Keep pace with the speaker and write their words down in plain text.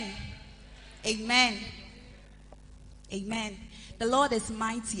Amen. Amen. The Lord is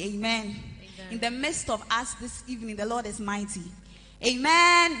mighty. Amen. Amen. In the midst of us this evening, the Lord is mighty.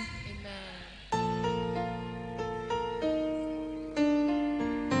 Amen.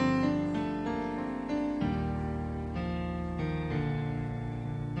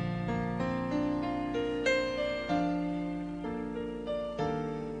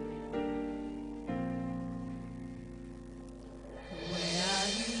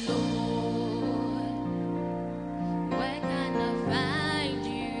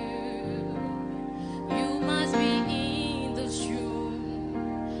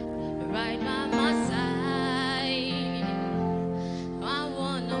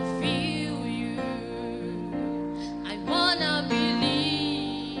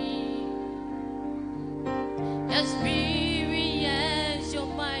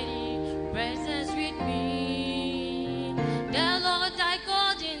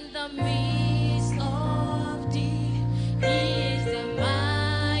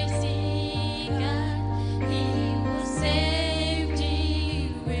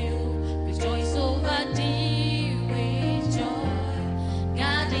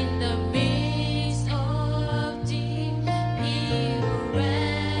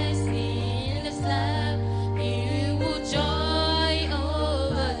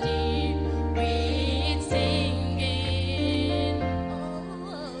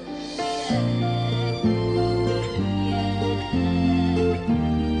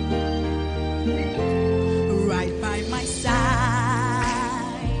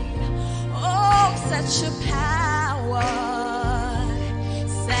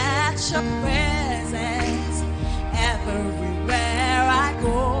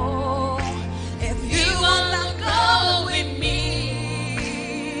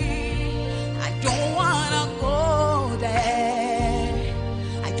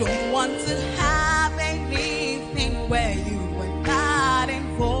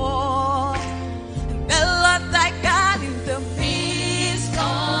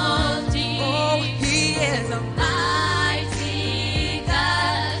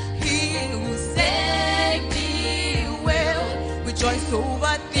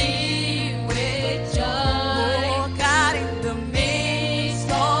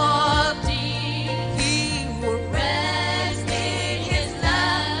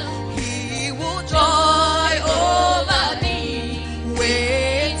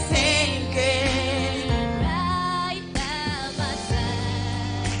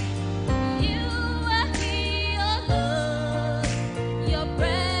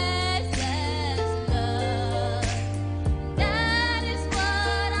 That is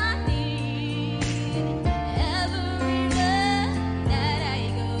what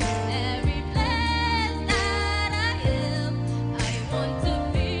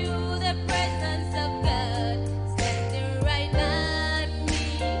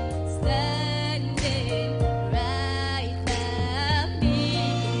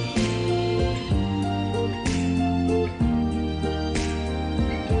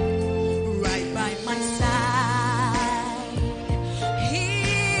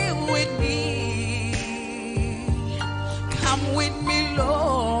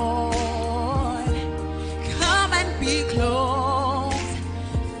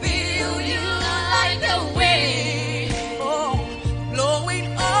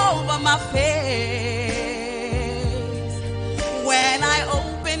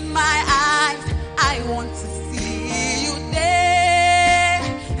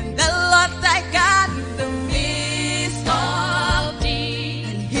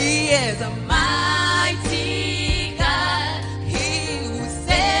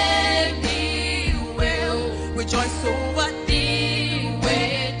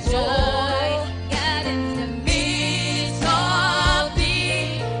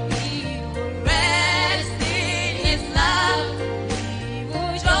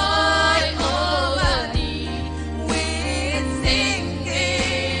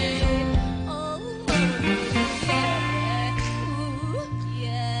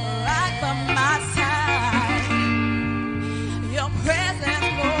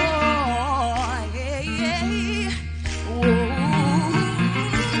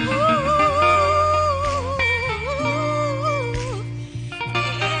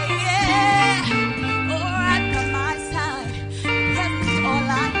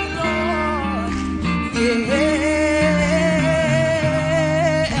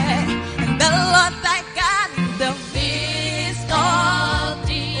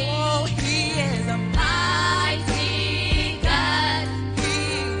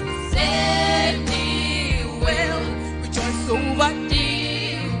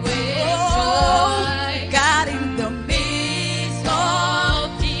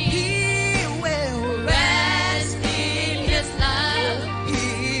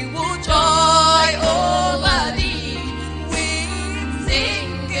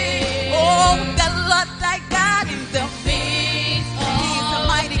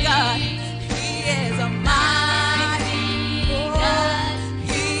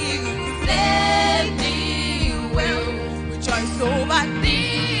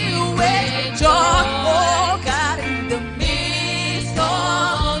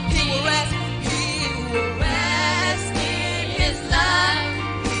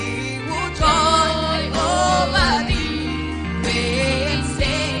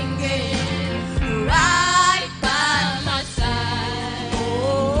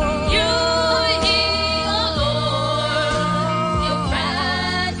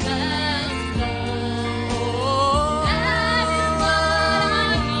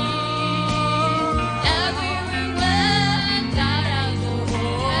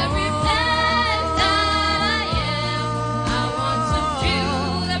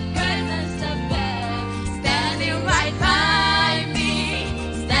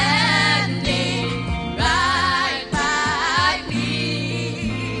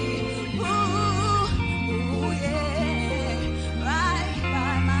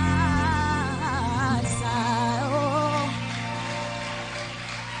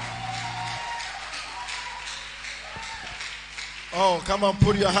Oh, come on,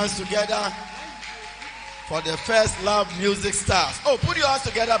 put your hands together for the First Love Music Stars. Oh, put your hands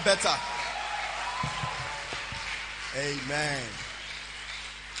together better. Amen.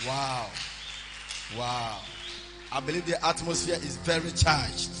 Wow. Wow. I believe the atmosphere is very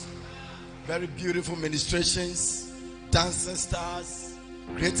charged. Very beautiful ministrations, dancing stars,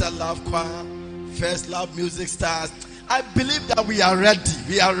 Greater Love Choir, First Love Music Stars. I believe that we are ready.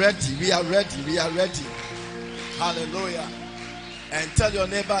 We are ready. We are ready. We are ready. Hallelujah. And tell your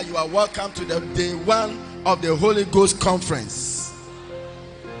neighbor you are welcome to the day one of the Holy Ghost conference.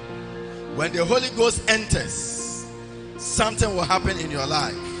 When the Holy Ghost enters, something will happen in your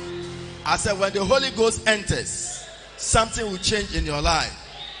life. I said when the Holy Ghost enters, something will change in your life.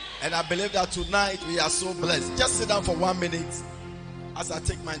 And I believe that tonight we are so blessed. Just sit down for 1 minute as I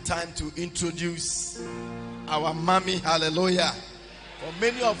take my time to introduce our mommy. Hallelujah. For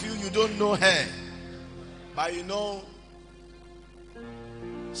many of you, you don't know her, but you know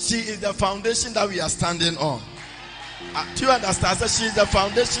she is the foundation that we are standing on. Do you understand? So she is the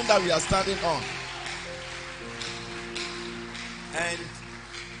foundation that we are standing on. And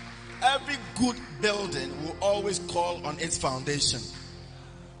every good building will always call on its foundation.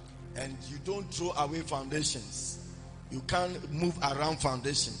 And you don't throw away foundations. You can't move around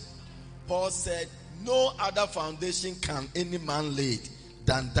foundation. Paul said, no other foundation can any man lay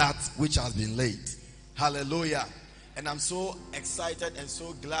than that which has been laid. Hallelujah. And I'm so excited and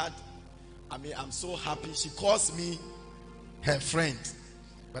so glad. I'm so happy. She calls me her friend.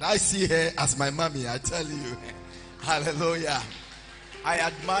 But I see her as my mommy, I tell you. Hallelujah. I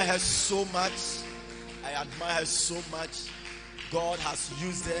admire her so much. I admire her so much. God has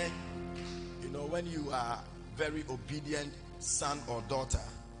used her. You know, when you are very obedient son or daughter,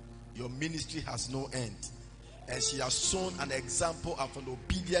 your ministry has no end. And she has shown an example of an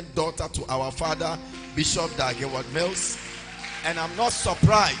obedient daughter to our father, Bishop Dageward Mills. And I'm not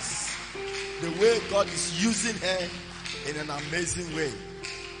surprised the way God is using her in an amazing way.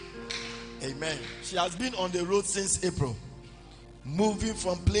 Amen. She has been on the road since April, moving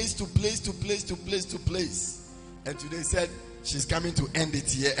from place to place to place to place to place. And today said she's coming to end it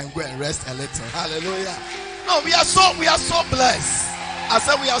here and go and rest a little. Hallelujah. No, we are so blessed. I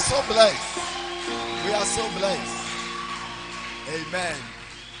said we are so blessed. We are so blessed. Amen.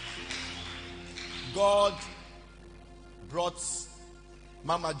 God brought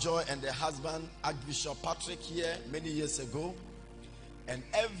Mama Joy and her husband, Archbishop Patrick, here many years ago. And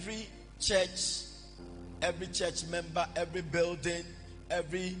every church member, every building,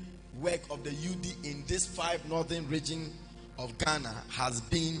 every work of the UD in this 5 northern region of Ghana has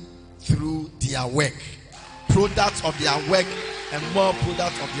been through their work. Products of their work and more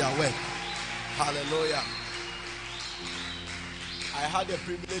products of their work. Hallelujah. I had the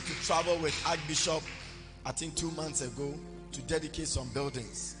privilege to travel with Archbishop, I think 2 months ago, to dedicate some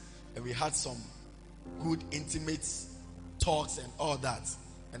buildings. And we had some good, intimate talks and all that.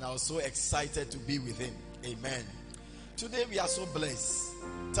 And I was so excited to be with him. Amen. Today we are so blessed.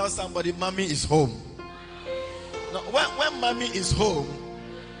 Tell somebody, mommy is home. Now, when mommy is home,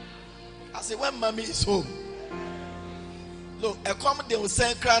 I say, when mommy is home. Look, I come they will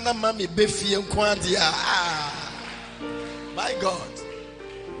say, mommy befi and kwandia. My God,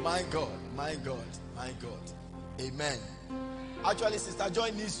 my God, my God, my God. Amen. Actually, Sister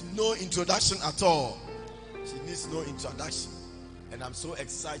Joy needs no introduction at all. She needs no introduction. And I'm so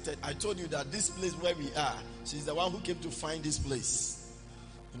excited. I told you that this place where we are, she's the one who came to find this place.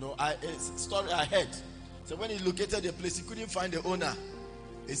 You know, story I heard. So when he located the place, he couldn't find the owner.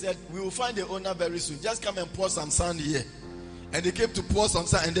 He said, we will find the owner very soon. Just come and pour some sand here. And they came to pour some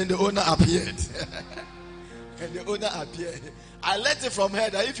sand, and then the owner appeared. And the owner appeared. I learned it from her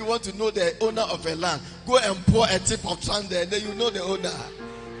that if you want to know the owner of a land, go and pour a tip of sand there, and then you know the owner.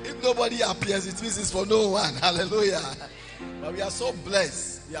 If nobody appears, it means it's for no one. Hallelujah. But we are so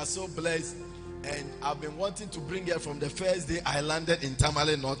blessed. We are so blessed. And I've been wanting to bring her from the first day I landed in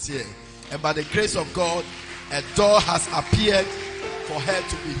Tamale North here. And by the grace of God, a door has appeared for her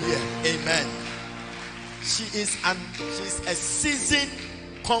to be here. Amen. She's a seasoned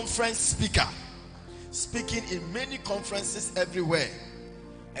conference speaker, speaking in many conferences everywhere.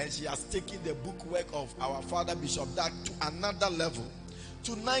 And she has taken the book work of our father Bishop Dag to another level.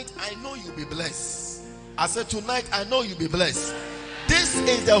 Tonight, I know you'll be blessed. I said tonight, I know you'll be blessed. This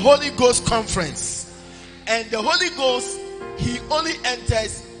is the Holy Ghost conference. And the Holy Ghost, he only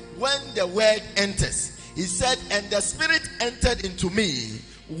enters when the word enters. He said, and the Spirit entered into me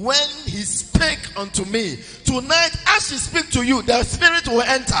when he spake unto me. Tonight, as she speak to you, the Spirit will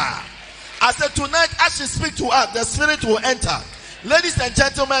enter. I said tonight, as she speak to us, the Spirit will enter. Ladies and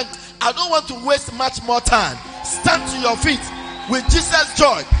gentlemen, I don't want to waste much more time. Stand to your feet. with Jesus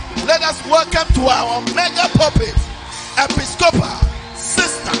joy. Let us welcome to our mega pulpit, Episcopal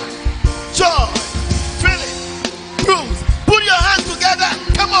Sister Joy-Philippe, Bruse. Put your hands together.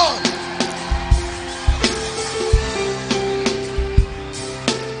 Come on.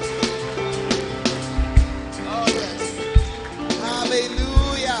 Oh yes.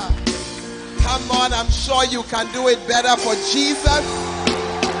 Hallelujah. Come on, I'm sure you can do it better for Jesus.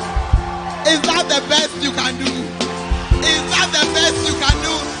 Is that the best you can do? Is that the best you can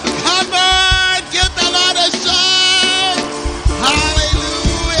do? Come on, give the Lord a shout.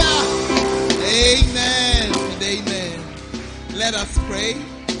 Hallelujah. Amen and amen. Let us pray.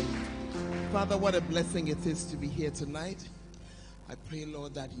 Father, what a blessing it is to be here tonight. I pray,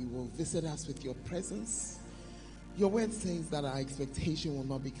 Lord, that you will visit us with your presence. Your word says that our expectation will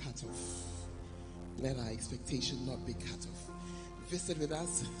not be cut off. Let our expectation not be cut off. Visit with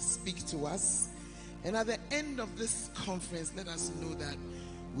us, speak to us, and at the end of this conference, let us know that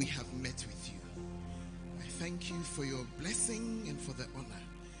we have met with you. I thank you for your blessing and for the honor.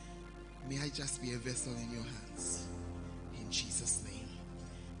 May I just be a vessel in your hands. In Jesus' name,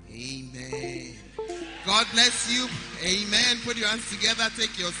 amen. God bless you. Amen. Put your hands together.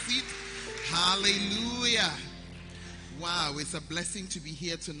 Take your seat. Hallelujah. Wow, it's a blessing to be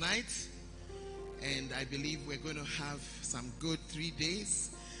here tonight. And I believe we're going to have some good 3 days.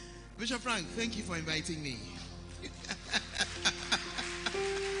 Bishop Frank, thank you for inviting me.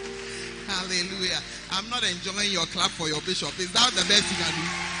 Hallelujah. I'm not enjoying your clap for your bishop. Is that the best you can do?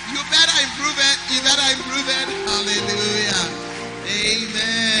 You better improve it. You better improve it. Hallelujah.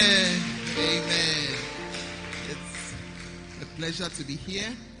 Amen. Amen. It's a pleasure to be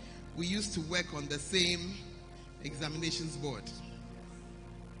here. We used to work on the same examinations board.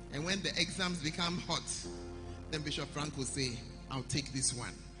 And when the exams become hot, then Bishop Frank will say, I'll take this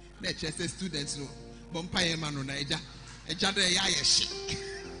one. Let just students know.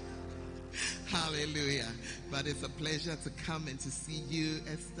 Hallelujah. But it's a pleasure to come and to see you,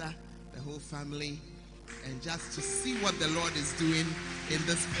 Esther, the whole family, and just to see what the Lord is doing in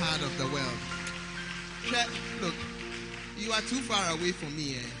this part of the world. Look, you are too far away from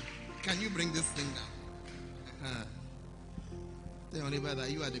me. Can you bring this thing down? Tell your neighbor that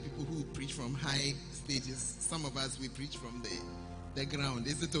you are the people who preach from high stages. Some of us, we preach from the ground.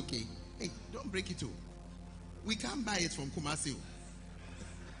 Is it okay? Hey, don't break it all. We can't buy it from Kumasi.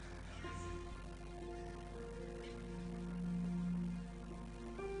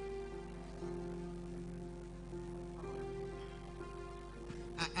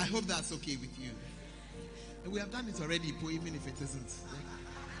 I hope that's okay with you. We have done it already, even if it isn't.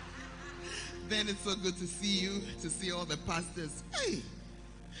 Then it's so good to see you, to see all the pastors. Hey.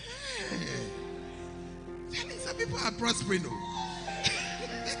 Some people are prospering.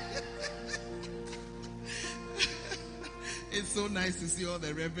 It's so nice to see all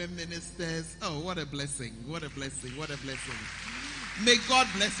the reverend ministers. Oh, what a blessing. What a blessing. What a blessing. May God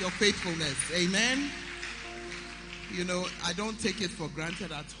bless your faithfulness. Amen. You know, I don't take it for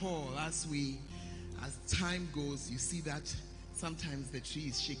granted at all. As time goes, you see that sometimes the tree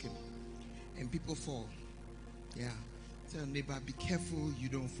is shaken and people fall. Yeah. Tell your neighbor, be careful you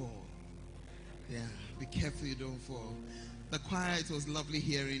don't fall. Yeah, be careful you don't fall. The choir, it was lovely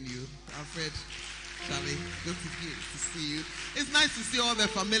hearing you. Alfred, Charlie, good to see you. It's nice to see all the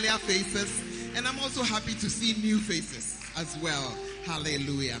familiar faces. And I'm also happy to see new faces as well.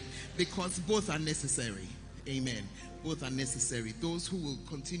 Hallelujah. Because both are necessary. Amen. Both are necessary. Those who will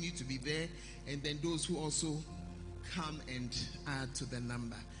continue to be there, and then those who also come and add to the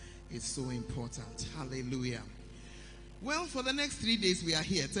number. It's so important. Hallelujah. Well, for the next 3 days we are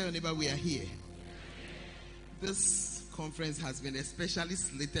here. Tell your neighbor we are here. This conference has been especially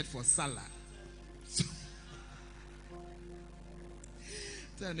slated for Salah. So,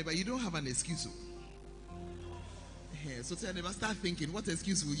 tell your neighbor you don't have an excuse. So tell your neighbor, start thinking, what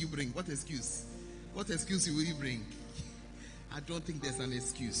excuse will you bring? What excuse? What excuse will you bring? I don't think there's an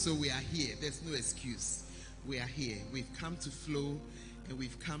excuse. So we are here. There's no excuse. We are here. We've come to flow, and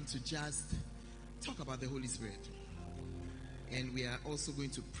we've come to just talk about the Holy Spirit. And we are also going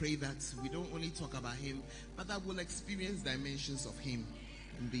to pray that we don't only talk about Him, but that we'll experience dimensions of Him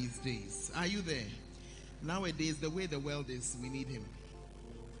in these days. Are you there? Nowadays, the way the world is, we need Him.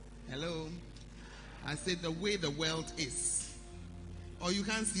 Hello? I said the way the world is. Or you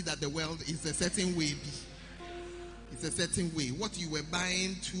can't see that the world is a certain way. It's a certain way. What you were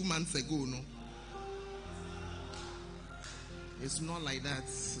buying 2 months ago, no? It's not like that.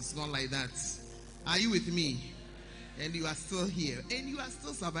 It's not like that. Are you with me? And you are still here. And you are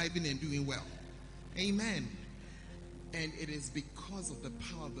still surviving and doing well. Amen. And it is because of the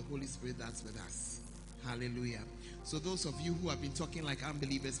power of the Holy Spirit that's with us. Hallelujah. So those of you who have been talking like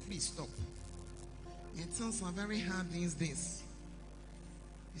unbelievers, please stop. It sounds very hard these days.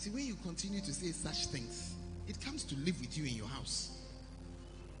 You see, when you continue to say such things, it comes to live with you in your house.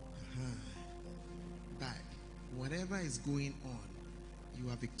 But whatever is going on, you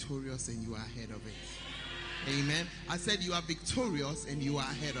are victorious and you are ahead of it. Amen. I said you are victorious and you are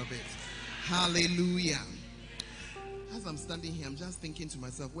ahead of it. Hallelujah. As I'm standing here, I'm just thinking to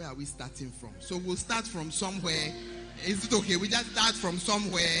myself, where are we starting from? So we'll start from somewhere. Is it okay? We just start from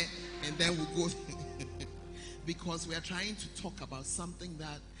somewhere and then we'll go. Because we are trying to talk about something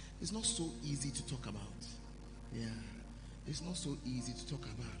that is not so easy to talk about. Yeah. It's not so easy to talk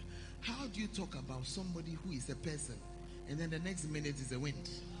about. How do you talk about somebody who is a person and then the next minute is a wind?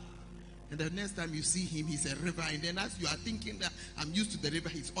 And the next time you see him, he's a river. And then as you are thinking that I'm used to the river,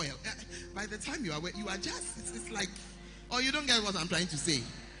 he's oil. By the time you are just, it's like, oh, you don't get what I'm trying to say.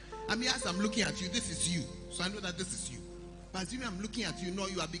 I mean, as I'm looking at you, this is you. So I know that this is you. But assuming I'm looking at you,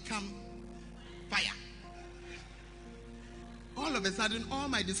 you have become fire. All of a sudden, all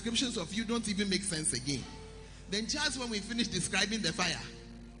my descriptions of you don't even make sense again. Then just when we finish describing the fire,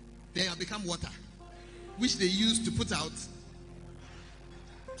 they have become water, which they use to put out.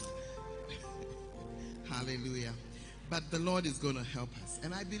 Hallelujah. But the Lord is going to help us.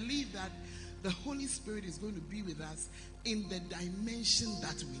 And I believe that the Holy Spirit is going to be with us in the dimension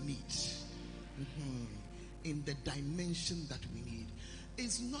that we need. In the dimension that we need.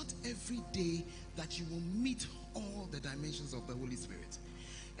 It's not every day that you will meet all the dimensions of the Holy Spirit.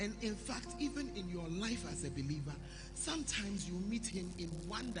 And in fact, even in your life as a believer, sometimes you meet him in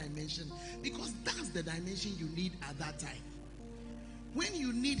one dimension because that's the dimension you need at that time. When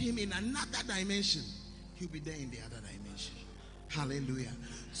you need him in another dimension, he'll be there in the other dimension. Hallelujah.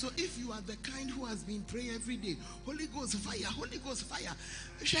 So if you are the kind who has been praying every day, Holy Ghost fire, Holy Ghost fire,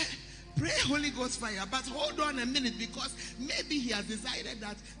 pray Holy Ghost fire, but hold on a minute, because maybe he has decided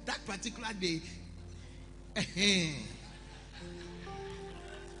that that particular day,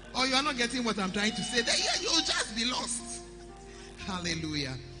 or you are not getting what I'm trying to say, then you'll just be lost.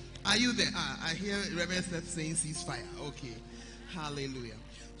 Hallelujah. Are you there? I hear Reverend Steph saying ceasefire. Okay. Hallelujah.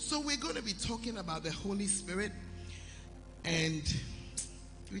 So we're going to be talking about the Holy Spirit, and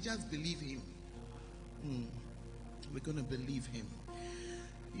we just believe him. We're going to believe him.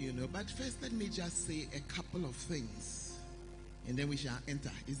 But first let me just say a couple of things and then we shall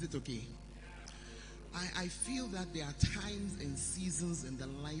enter. Is it okay? I feel that there are times and seasons in the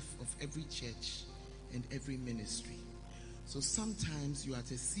life of every church and every ministry. So sometimes you are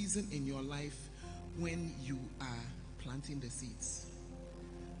at a season in your life when you are planting the seeds.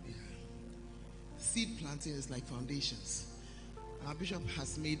 Yeah. Seed planting is like foundations. Our bishop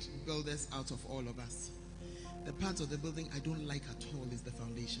has made builders out of all of us. The part of the building I don't like at all is the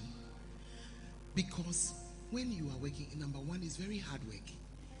foundation. Because when you are working, number one, is very hard work.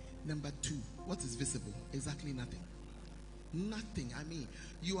 Number two, what is visible? Exactly nothing. Nothing. I mean,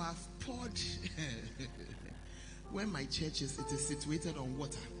 you have poured. When my church is, it is situated on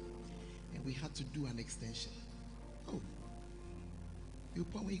water. And we had to do an extension. Oh. You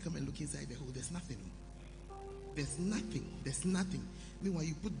pour when you come and look inside the hole, there's nothing. There's nothing. There's nothing. Meanwhile,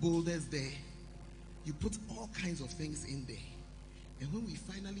 you put boulders there. You put all kinds of things in there. And when we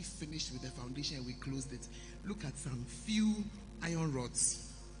finally finished with the foundation and we closed it, look at some few iron rods.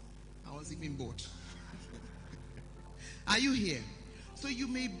 I was even bored. Are you here? So you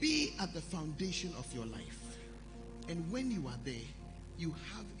may be at the foundation of your life. And when you are there, you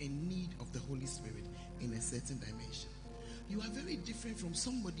have a need of the Holy Spirit in a certain dimension. You are very different from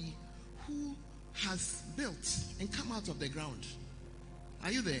somebody who has built and come out of the ground.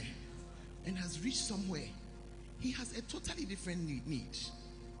 Are you there? And has reached somewhere. He has a totally different need.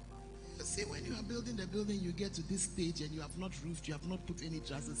 You see, when you are building the building, you get to this stage and you have not roofed, you have not put any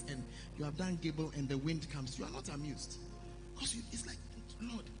trusses, and you have done gable and the wind comes. You are not amused. Because it's like,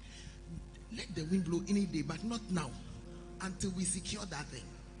 Lord, let the wind blow any day, but not now, until we secure that thing.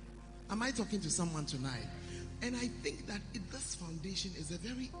 Am I talking to someone tonight? And I think that this foundation is a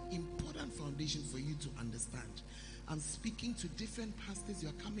very important foundation for you to understand. I'm speaking to different pastors. You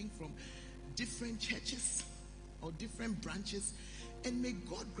are coming from different churches or different branches, and may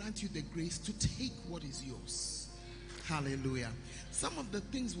God grant you the grace to take what is yours. Hallelujah. Some of the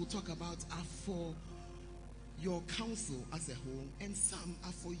things we'll talk about are for your council as a whole, and some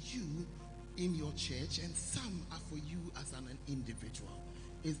are for you in your church, and some are for you as an individual.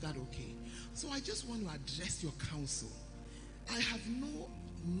 Is that okay? So I just want to address your council. I have no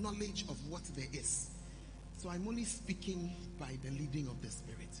knowledge of what there is. So I'm only speaking by the leading of the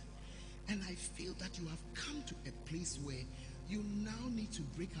Spirit. And I feel that you have come to a place where you now need to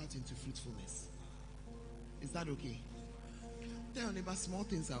break out into fruitfulness. Is that okay? Tell your neighbor, small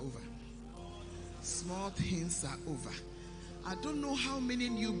things are over. Small things are over. I don't know how many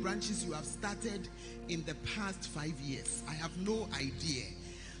new branches you have started in the past 5 years. I have no idea.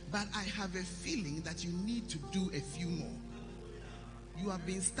 But I have a feeling that you need to do a few more. You have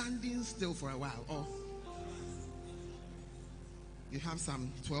been standing still for a while. Oh, you have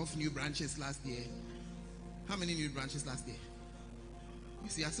some 12 new branches last year. How many new branches last year? You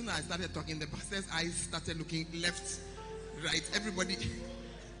see, as soon as I started talking, the pastor's eyes started looking left, right, everybody.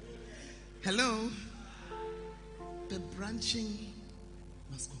 Hello? The branching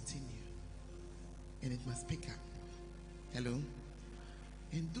must continue. And it must pick up. Hello?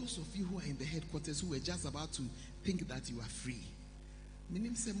 And those of you who are in the headquarters who were just about to think that you are free. But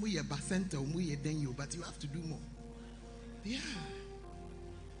you have to do more. Yeah.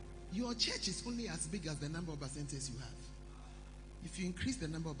 Your church is only as big as the number of bacentas you have. If you increase the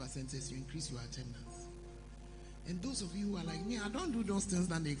number of bacentas, you increase your attendance. And those of you who are like me, I don't do those things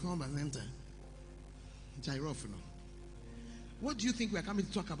that they call bacenta. Gyrophano. What do you think we are coming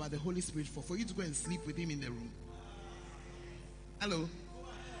to talk about the Holy Spirit for? For you to go and sleep with him in the room. Hello?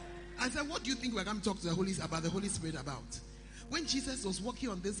 I said, what do you think we are coming to talk to about the Holy Spirit about? When Jesus was walking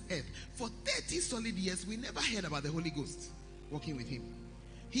on this earth, for 30 solid years, we never heard about the Holy Ghost walking with him.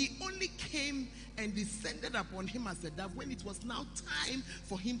 He only came and descended upon him as a dove when it was now time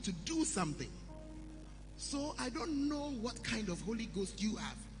for him to do something. So I don't know what kind of Holy Ghost you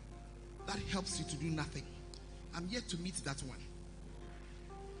have that helps you to do nothing. I'm yet to meet that one.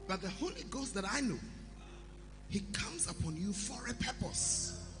 But the Holy Ghost that I know, he comes upon you for a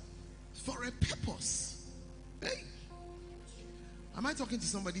purpose. For a purpose. Hey. Am I talking to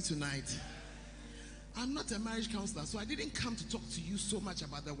somebody tonight? I'm not a marriage counselor, so I didn't come to talk to you so much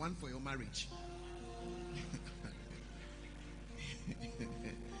about the one for your marriage.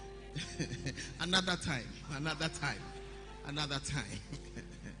 Another time.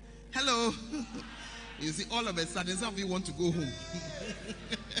 Hello. You see, all of a sudden, some of you want to go home.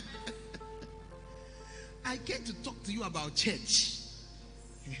 I came to talk to you about church.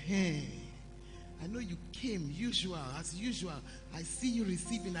 I know you came as usual. I see you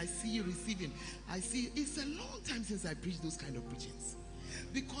receiving. I see. It's a long time since I preached those kind of preachings.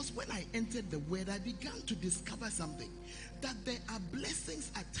 Because when I entered the word, I began to discover something. That there are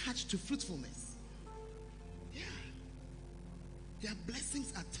blessings attached to fruitfulness. Yeah. There are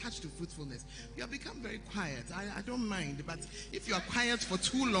blessings attached to fruitfulness. You have become very quiet. I don't mind. But if you are quiet for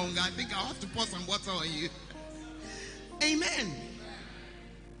too long, I think I'll have to pour some water on you. Amen.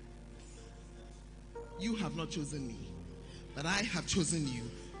 You have not chosen me, but I have chosen you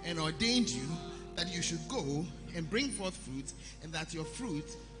and ordained you that you should go and bring forth fruit, and that your fruit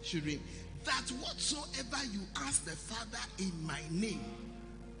should reign. That whatsoever you ask the Father in my name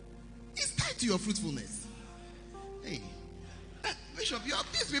is tied to your fruitfulness. Hey, Bishop,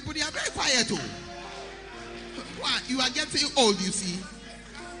 these people, they are very quiet. Why? You are getting old, you see.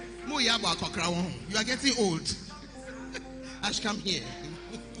 You are getting old. Ash, come here.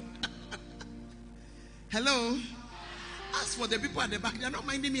 Hello. As for the people at the back, they are not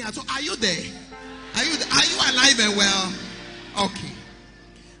minding me at all. Are you there? Are you alive and well? Okay.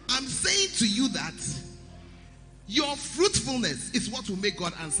 I'm saying to you that your fruitfulness is what will make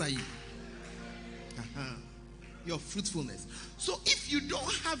God answer you. Your fruitfulness. So if you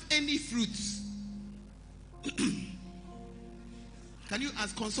don't have any fruits, can you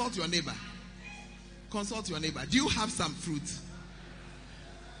consult your neighbor? Consult your neighbor. Do you have some fruit?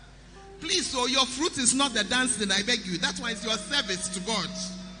 Please, so your fruit is not the dancing, I beg you. That's why it's your service to God.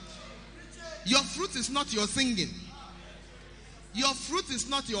 Your fruit is not your singing. Your fruit is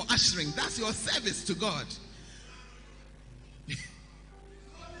not your ushering. That's your service to God.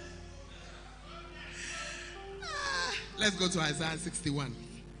 Let's go to Isaiah 61.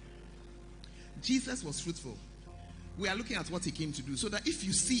 Jesus was fruitful. We are looking at what he came to do. So that if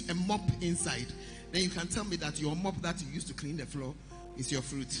you see a mop inside, then you can tell me that your mop that you used to clean the floor is your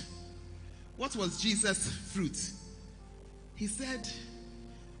fruit. What was Jesus' fruit? He said,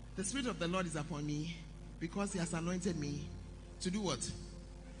 the Spirit of the Lord is upon me because he has anointed me to do what?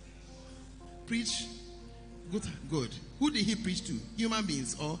 Preach. Good. Who did he preach to? Human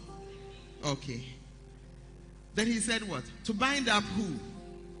beings or? Okay. Then he said what? To bind up who?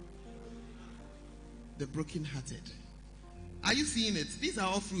 The brokenhearted. Are you seeing it? These are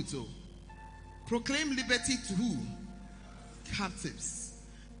all fruits. Oh. Proclaim liberty to who? Captives.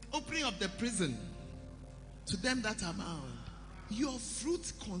 Opening of the prison to them that are bound. Your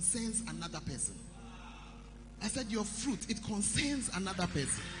fruit concerns another person. I said your fruit, it concerns another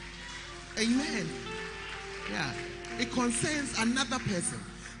person. Amen. Yeah. It concerns another person.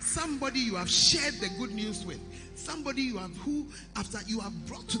 somebody you have shared the good news with, somebody you have who after you have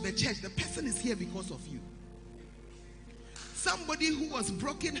brought to the church, the person is here because of you. Somebody who was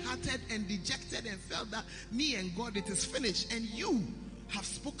broken-hearted and dejected and felt that me and God, it is finished, and you have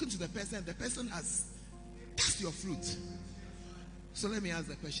spoken to the person, and the person has, that's your fruit. So let me ask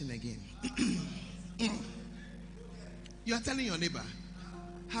the question again. You are telling your neighbor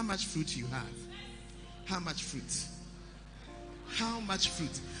how much fruit you have. How much fruit? How much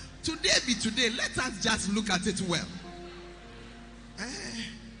fruit? Today be today. Let us just look at it well.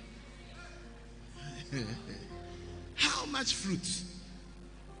 How much fruit?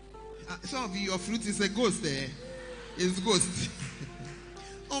 Some of you, your fruit is a ghost there. It's ghost.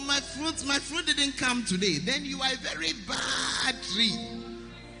 Oh, my fruit didn't come today. Then you are a very bad tree.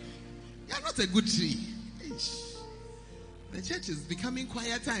 You are not a good tree. The church is becoming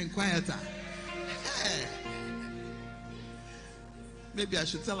quieter and quieter. Maybe I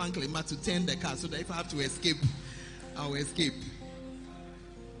should tell Uncle Emma to turn the car so that if I have to escape, I'll escape.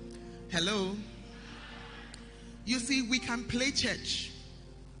 Hello? You see, we can play church.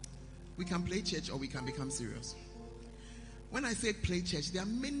 We can play church or we can become serious. When I say play church, there are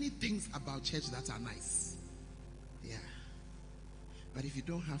many things about church that are nice. Yeah. But if you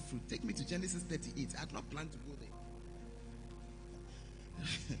don't have fruit, take me to Genesis 38. I had not planned to go there.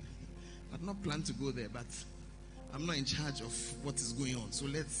 I had not planned to go there, but I'm not in charge of what is going on. So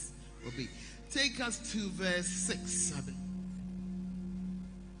let's obey. Take us to verse 6.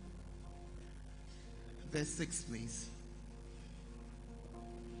 Verse 6, please.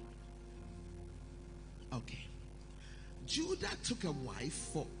 Okay. Judah took a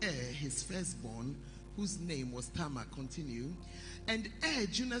wife for his firstborn, whose name was Tamar. Continue. And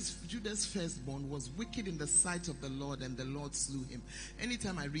Judah's firstborn, was wicked in the sight of the Lord, and the Lord slew him.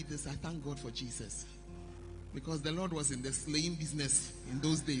 Anytime I read this, I thank God for Jesus. Because the Lord was in the slaying business in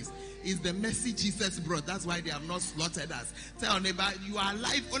those days. It's the mercy Jesus brought. That's why they have not slaughtered us. Tell your neighbor, you are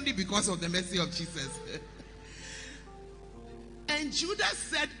alive only because of the mercy of Jesus. And Judah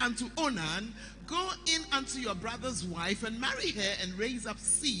said unto Onan, go in unto your brother's wife and marry her and raise up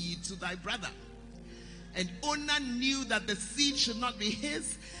seed to thy brother. And Onan knew that the seed should not be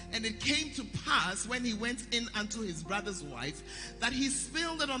his. And it came to pass when he went in unto his brother's wife that he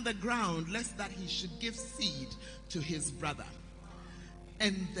spilled it on the ground, lest that he should give seed to his brother.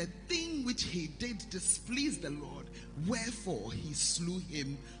 And the thing which he did displeased the Lord, wherefore he slew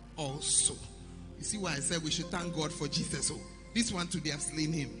him also. You see why I said we should thank God for Jesus. Oh, this one too, they have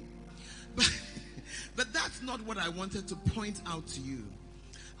slain him. But that's not what I wanted to point out to you.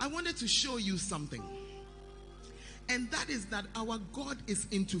 I wanted to show you something. And that is that our God is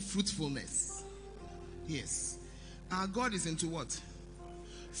into fruitfulness. Yes. Our God is into what?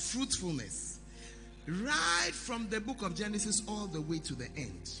 Fruitfulness. Right from the book of Genesis all the way to the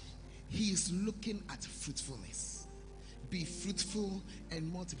end, he is looking at fruitfulness. Be fruitful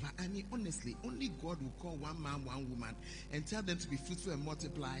and multiply. I mean, honestly, only God will call one man, one woman, and tell them to be fruitful and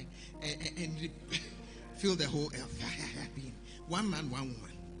multiply and fill the whole earth. One man, one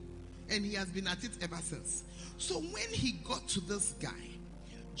woman. And he has been at it ever since. So when he got to this guy,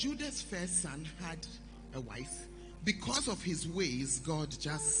 Judah's first son had a wife. Because of his ways, God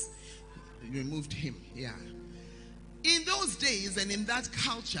just removed him. Yeah. In those days and in that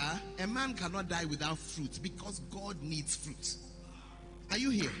culture, a man cannot die without fruit because God needs fruit. Are you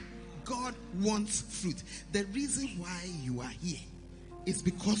here? God wants fruit. The reason why you are here is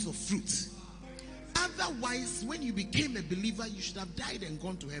because of fruit. Otherwise, when you became a believer, you should have died and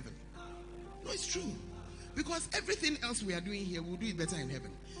gone to heaven. No, it's true. Because everything else we are doing here, we'll do it better in heaven.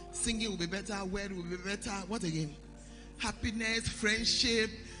 Singing will be better, word will be better. What again? Happiness,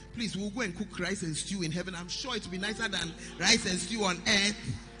 friendship. Please, we'll go and cook rice and stew in heaven. I'm sure it will be nicer than rice and stew on earth.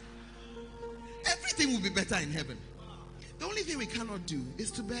 Everything will be better in heaven. The only thing we cannot do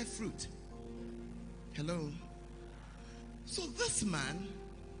is to bear fruit. Hello? So this man,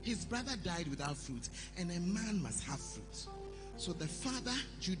 his brother died without fruit, and a man must have fruit. So the father,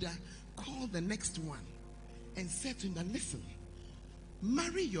 Judah, called the next one and said to him, listen,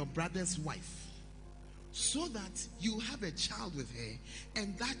 marry your brother's wife so that you have a child with her,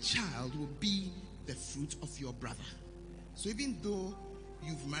 and that child will be the fruit of your brother. So even though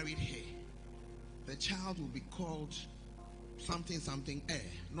you've married her, the child will be called something something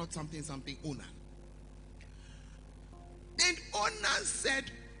not something something Onan. And Onan said,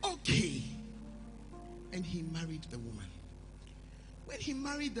 okay. And he married the woman. When he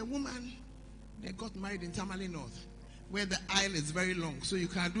married the woman, they got married in Tamale North, where the aisle is very long. So you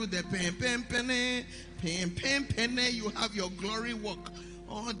can do the pen, pen, penny, pen, pen, penny. You have your glory walk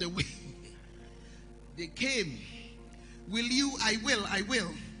all the way. They came. Will you? I will, I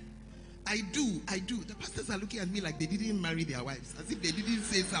will. I do. The pastors are looking at me like they didn't marry their wives, as if they didn't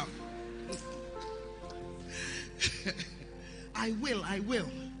say so. I will. I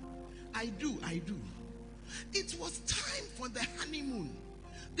do. It was time for the honeymoon.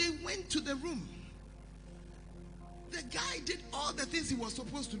 They went to the room. The guy did all the things he was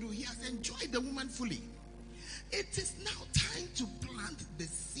supposed to do. He has enjoyed the woman fully. It is now time to plant the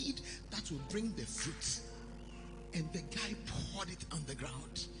seed that will bring the fruit. And the guy poured it on the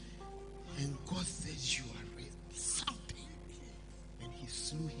ground. And God says, you are something. And he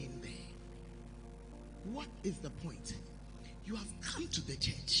slew him there. What is the point? You have come to the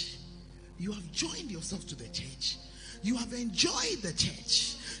church. You have joined yourself to the church. You have enjoyed the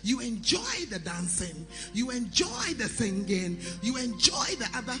church. You enjoy the dancing. You enjoy the singing. You enjoy the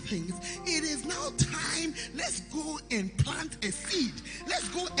other things. It is now time. Let's go and plant a seed. Let's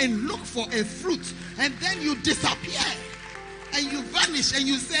go and look for a fruit. And then you disappear. And you vanish. And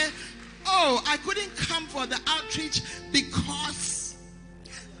you say, oh, I couldn't come for the outreach because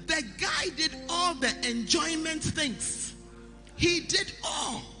the guy did all the enjoyment things. He did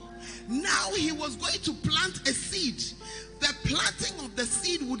all. Now he was going to plant a seed. The planting of the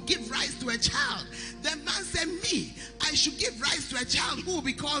seed would give rise to a child. The man said, me, I should give rise to a child who will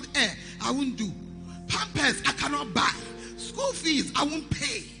be called heir. I won't do. Pampers, I cannot buy. School fees, I won't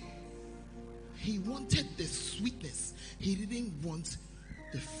pay. He wanted the sweetness. He didn't want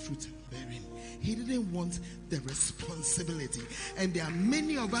the fruit bearing. He didn't want the responsibility. And there are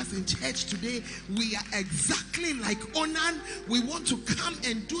many of us in church today, we are exactly like Onan. We want to come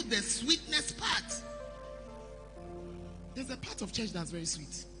and do the sweetness part. There's a part of church that's very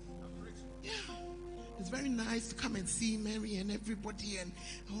sweet. Yeah. It's very nice to come and see Mary and everybody and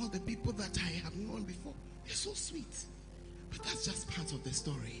all the people that I have known before. They're so sweet. But that's just part of the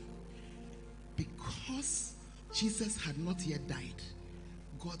story. Because Jesus had not yet died,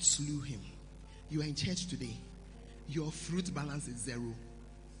 God slew him. You are in church today. Your fruit balance is 0.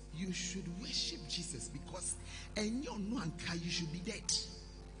 You should worship Jesus because and you should be dead.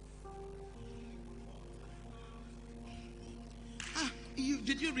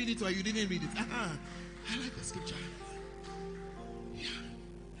 Did you read it or you didn't read it? I like the scripture. Yeah.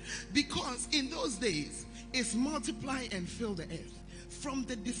 Because in those days, it's multiply and fill the earth. From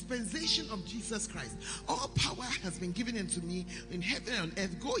the dispensation of Jesus Christ, all power has been given unto me in heaven and on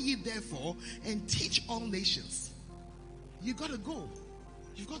earth. Go ye therefore and teach all nations. You got to go.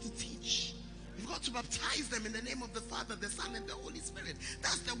 You've got to teach. You've got to baptize them in the name of the Father, the Son, and the Holy Spirit.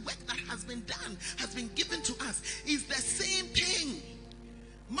 That's the work that has been done, has been given to us. It's the same thing.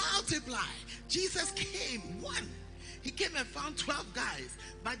 Multiply. Jesus came, one. He came and found 12 guys.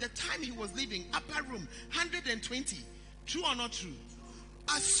 By the time he was leaving, upper room, 120. True or not true?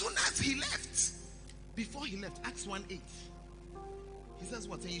 As soon as he left, before he left, Acts 1:8, he says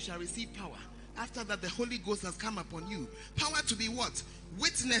what? And you shall receive power. After that, the Holy Ghost has come upon you. Power to be what?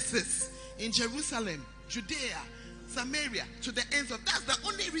 Witnesses in Jerusalem, Judea, Samaria, to the ends of. That's the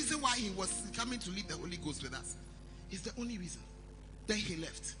only reason why he was coming to leave the Holy Ghost with us. It's the only reason. Then he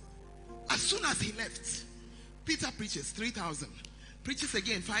left. As soon as he left, Peter preaches 3,000. Preaches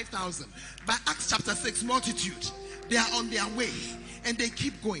again 5,000. By Acts chapter 6, multitude. They are on their way. And they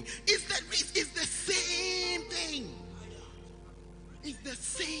keep going. It's the same thing. It's the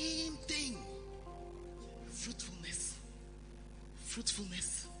same thing. Fruitfulness.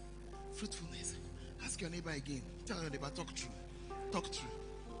 Fruitfulness. Fruitfulness. Ask your neighbor again. Tell your neighbor, talk true. Talk true.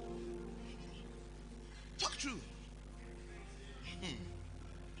 Talk true.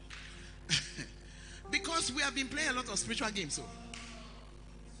 Because we have been playing a lot of spiritual games. So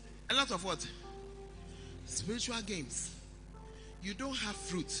a lot of what? Spiritual games. You don't have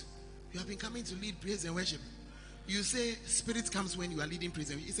fruit. You have been coming to lead praise and worship. You say spirit comes when you are leading praise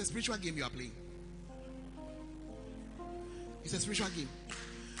and worship. It's a spiritual game you are playing. It's a spiritual game.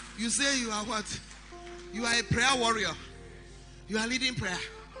 You say you are what? You are a prayer warrior. You are leading prayer.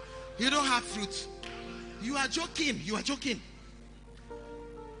 You don't have fruit. You are joking. You are joking.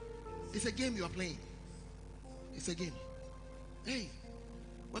 It's a game you are playing. It's a game. Hey,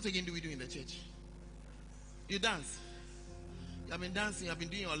 what again do we do in the church? You dance. You have been dancing. You have been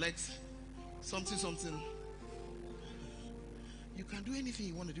doing your legs. Something. You can do anything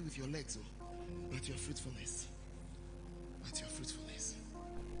you want to do with your legs, but your fruitfulness. But your fruitfulness.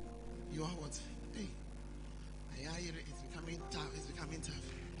 You are what? Hey, it's becoming tough. It's becoming tough.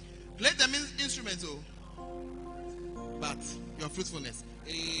 Play the instruments, but your fruitfulness.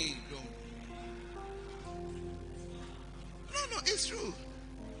 Hey, don't. No, it's true.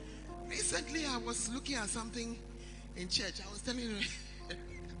 Recently, I was looking at something in church. I was telling you,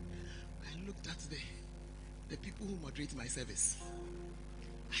 I looked at the people who moderate my service.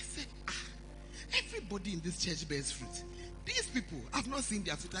 I said, Nobody in this church bears fruit. These people, I've not seen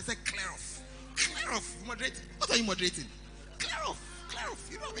their fruit. I said, clear off. Clear off. Moderate. What are you moderating? Clear off. Clear off.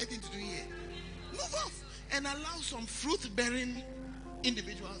 You don't have anything to do here. Move off. And allow some fruit-bearing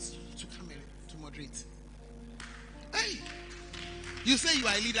individuals to come in to moderate. Hey, you say you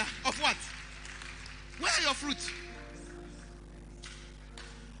are a leader of what? Where are your fruit?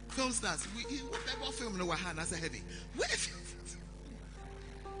 Film stars. Whatever film no hand as a heavy. Where's your fruit?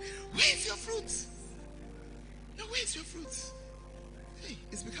 Where's your fruit? No, where's your fruit? Hey,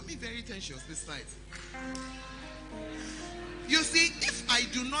 it's becoming very tensious this night. You see, if I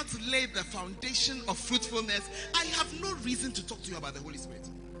do not lay the foundation of fruitfulness, I have no reason to talk to you about the Holy Spirit.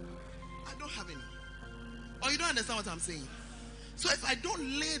 I don't have any. Or you don't understand what I'm saying. So if I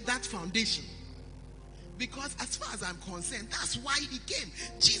don't lay that foundation, because as far as I'm concerned, that's why he came.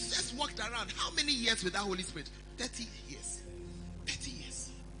 Jesus walked around how many years with that Holy Spirit? 30 years. 30 years.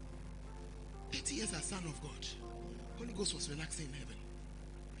 30 years as Son of God. Holy Ghost was relaxing in heaven.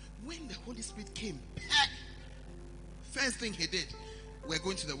 When the Holy Spirit came, first thing he did, we're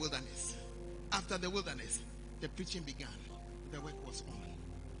going to the wilderness. After the wilderness, the preaching began. The work was on.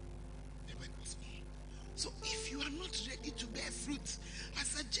 The work was on. So if you are not ready to bear fruit, I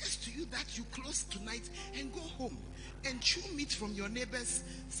suggest to you that you close tonight and go home and chew meat from your neighbor's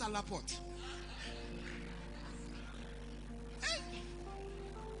salad pot. Hey.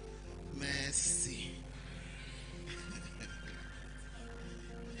 Mercy.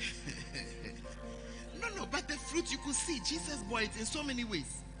 No, but the fruit you could see, Jesus bore it in so many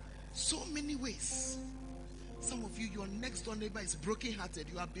ways. So many ways. Some of you, your next door neighbor is broken-hearted.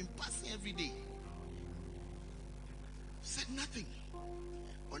 You have been passing every day. Said nothing.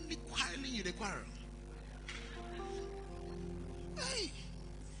 Only quarreling, you the quarrel. Hey.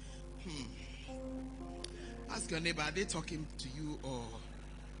 Ask your neighbor, are they talking to you or...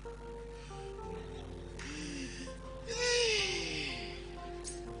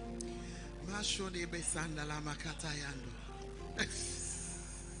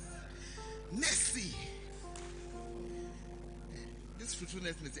 Nessie. This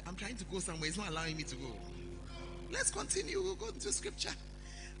fruitfulness, I'm trying to go somewhere. It's not allowing me to go. Let's continue. We'll go into scripture.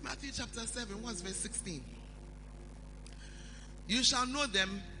 Matthew chapter 7, what's verse 16? You shall know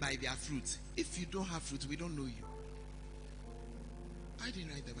them by their fruit. If you don't have fruit, we don't know you. I didn't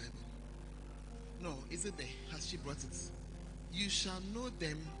write the Bible. No, is it there? Has she brought it? You shall know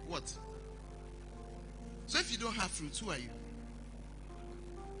them what? So if you don't have fruit, who are you?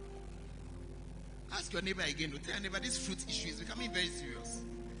 Ask your neighbor again. Tell your neighbor this fruit issue is becoming very serious.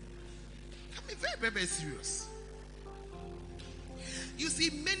 Becoming very, very, very serious. You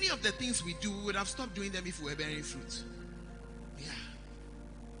see, many of the things we do, we would have stopped doing them if we were bearing fruit. Yeah.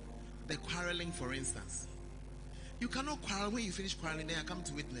 The quarreling, for instance. You cannot quarrel when you finish quarreling, then you come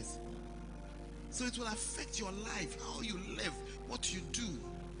to witness. So it will affect your life, how you live, what you do.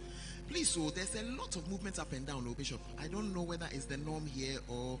 Please, so there's a lot of movement up and down, Bishop. I don't know whether it's the norm here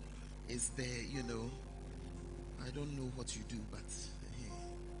or is there, I don't know what you do, but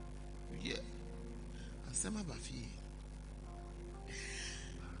yeah. Asema Bafi.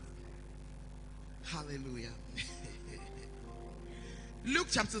 Hallelujah. Luke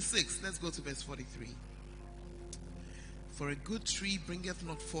chapter 6, let's go to verse 43. For a good tree bringeth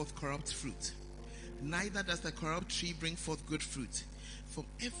not forth corrupt fruit, neither does the corrupt tree bring forth good fruit. For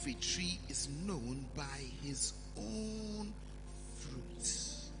every tree is known by his own fruit.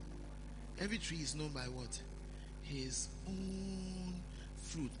 Every tree is known by what? His own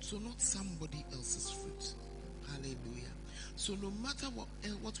fruit. So not somebody else's fruit. Hallelujah. So no matter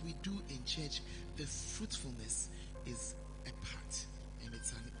what we do in church, the fruitfulness is a part. And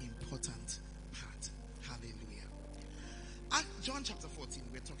it's an important part. Hallelujah. At John chapter 14,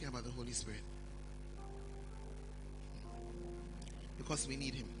 we're talking about the Holy Spirit. Because we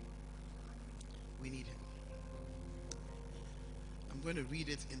need him. We need him. I'm going to read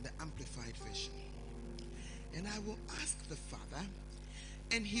it in the Amplified Version. And I will ask the Father,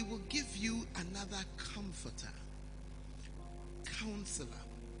 and he will give you another comforter, counselor,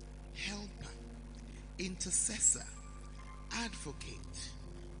 helper, intercessor, advocate,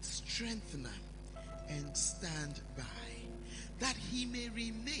 strengthener, and stand by, that he may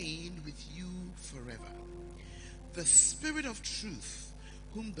remain with you forever. The Spirit of truth,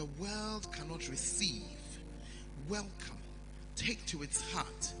 whom the world cannot receive, welcome, take to its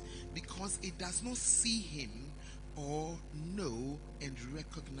heart, because it does not see him or know and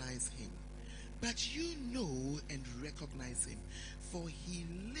recognize him. But you know and recognize him, for he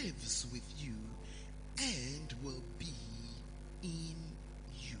lives with you and will be in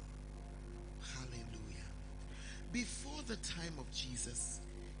you. Hallelujah. Before the time of Jesus,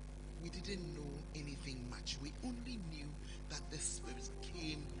 we didn't know anything much. We only knew that the Spirit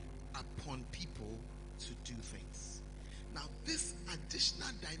came upon people to do things. Now, these additional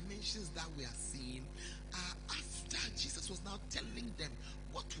dimensions that we are seeing are after Jesus was now telling them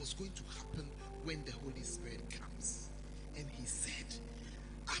what was going to happen when the Holy Spirit comes. And he said,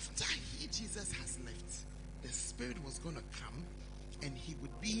 after Jesus has left, the Spirit was going to come and he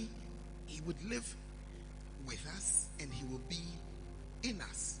would live with us and he will be in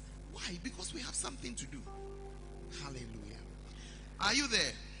us. Why? Because we have something to do. Hallelujah. Are you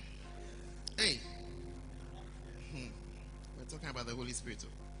there? Hey. We're talking about the Holy Spirit.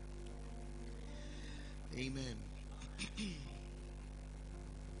 Amen.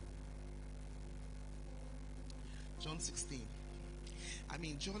 John 16.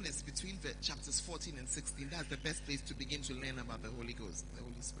 John is between the chapters 14 and 16. That's the best place to begin to learn about the Holy Ghost, the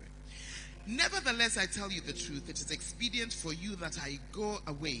Holy Spirit. Nevertheless, I tell you the truth. It is expedient for you that I go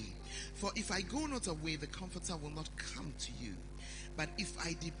away. For if I go not away, the Comforter will not come to you. But if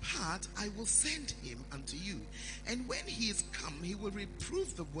I depart, I will send him unto you. And when he is come, he will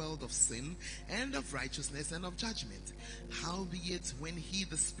reprove the world of sin and of righteousness and of judgment. Howbeit, when he,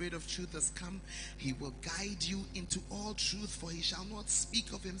 the Spirit of truth, has come, he will guide you into all truth, for he shall not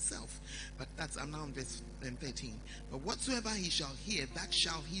speak of himself. But I'm now in verse 13. But whatsoever he shall hear, that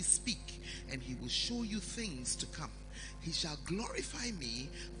shall he speak, and he will show you things to come. He shall glorify me,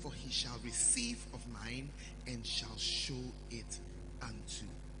 for he shall receive of mine, and shall show it unto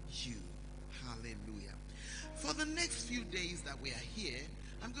you. Hallelujah. For the next few days that we are here,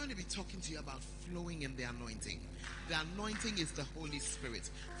 I'm going to be talking to you about flowing in the anointing. The anointing is the Holy Spirit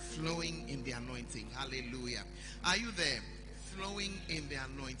flowing in the anointing. Hallelujah. Are you there? Flowing in the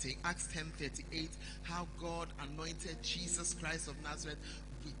anointing. Acts 10:38, how God anointed Jesus Christ of Nazareth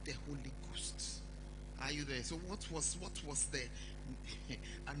with the Holy Ghost. Are you there? So what was the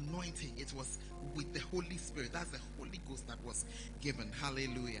anointing? It was with the Holy Spirit. That's the Holy Ghost that was given.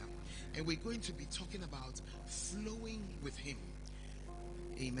 Hallelujah. And we're going to be talking about flowing with him.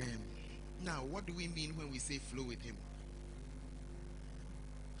 Amen. Now, what do we mean when we say flow with him?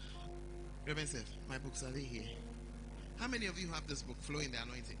 Reverend Seth, my books, are they here? How many of you have this book, Flow in the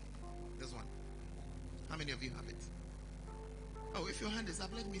Anointing? This one. How many of you have it? Oh, if your hand is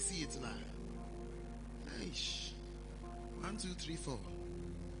up, let me see it now. Aish. 1, 2, 3, 4.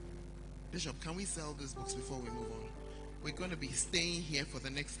 Bishop, can we sell these books before we move on? We're going to be staying here for the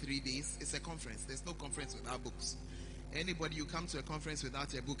next 3 days. It's a conference. There's no conference without books. Anybody you come to a conference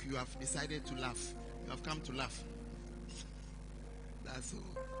without a book, you have decided to laugh. You have come to laugh. That's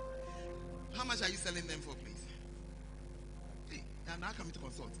all. How much are you selling them for, please? Hey, they are now coming to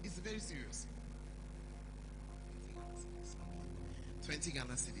consult. It's very serious. 20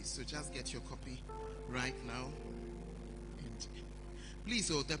 Ghana cedis. So just get your copy right now. And please,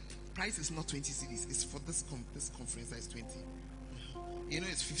 the price is not 20 cedis. It's for this conference that is 20. You know,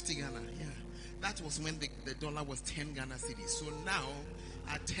 it's 50 Ghana. Yeah. That was when the dollar was 10 Ghana cedis. So now,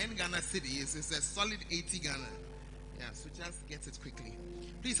 at 10 Ghana cedis, it's a solid 80 Ghana. Yeah, so just get it quickly.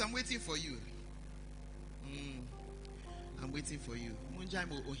 Please, I'm waiting for you. I'm waiting for you.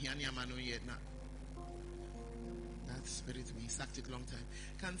 That spirit, we sucked it long time.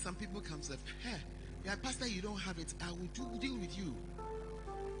 Can some people come and say, hey, yeah, Pastor, you don't have it. I will deal with you.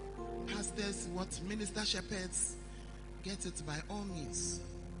 Pastors, minister shepherds, get it by all means.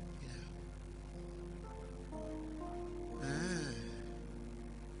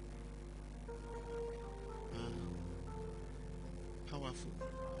 Powerful.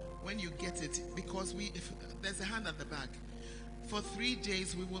 When you get it, because there's a hand at the back. For 3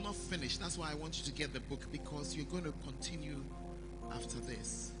 days we will not finish. That's why I want you to get the book, because you're going to continue after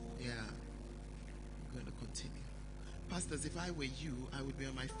this. Yeah, you're going to continue. Pastors, if I were you, I would be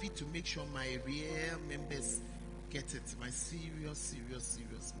on my feet to make sure my real members get it. My serious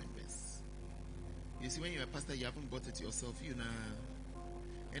members. You see, when you're a pastor, you haven't bought it yourself, you know.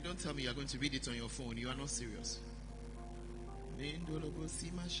 And don't tell me you're going to read it on your phone. You are not serious.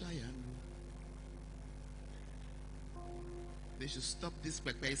 They should stop this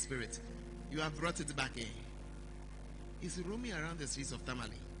Pekpe spirit. You have brought it back in. It's roaming around the streets of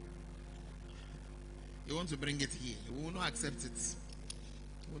Tamale. You want to bring it here. We will not accept it.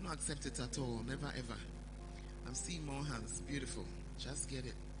 We will not accept it at all. Never ever. I'm seeing more hands. Beautiful. Just get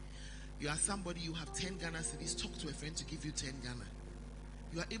it. You are somebody, you have 10 Ghana cedis. Talk to a friend to give you 10 Ghana.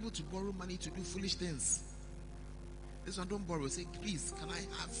 You are able to borrow money to do foolish things. This one, don't borrow. Say, please, can I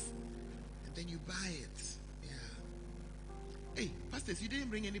have? And then you buy it. Hey, pastors, you didn't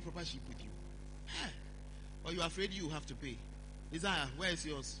bring any proper sheep with you. Or you're afraid you have to pay. Desire, where is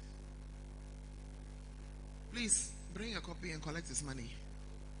yours? Please, bring a copy and collect his money.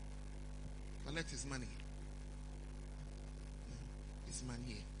 Collect his money. His man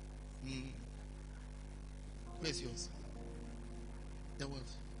here. Where's yours? The what?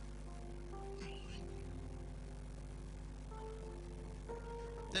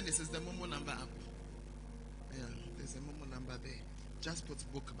 Then this is the Momo number up. Yeah, there's a Momo number there. Just put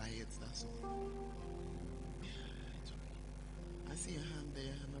book by it, that's all. I see a hand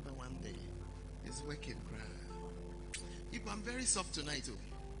there, another one there. It's working, cry. I'm very soft tonight, too.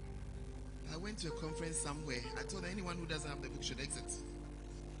 I went to a conference somewhere. I told anyone who doesn't have the book should exit.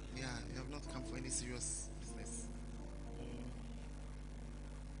 Yeah, you have not come for any serious business.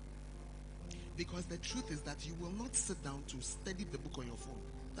 Because the truth is that you will not sit down to study the book on your phone.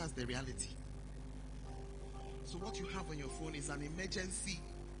 That's the reality. So what you have on your phone is an emergency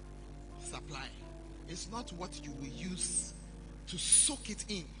supply. It's not what you will use to soak it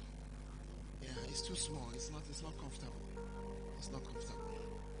in. Yeah, it's too small. It's not comfortable. It's not comfortable.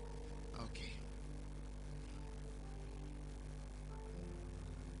 Okay.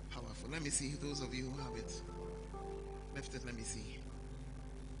 Powerful. Let me see those of you who have it. Left it, let me see.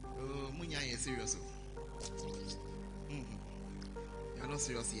 Oh, Munya is serious. You're not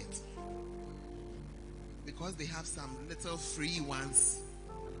serious yet. Because they have some little free ones.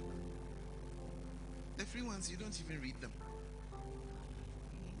 The free ones, you don't even read them.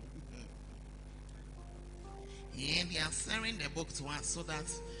 And they are selling the book to us so that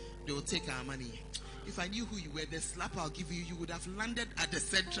they will take our money. If I knew who you were, the slap I'll give you, you would have landed at the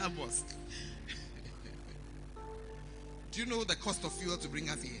central mosque. Do you know the cost of fuel to bring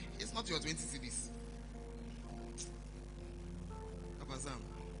us here? It's not your 20 cedis.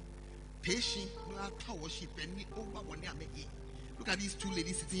 Patient, look at these two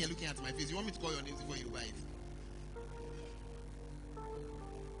ladies sitting here looking at my face. You want me to call your names before you buy it?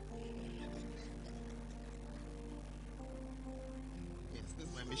 Yes, this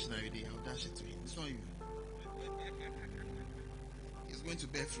is my missionary day. I'll dash it to him. It's not you. He's going to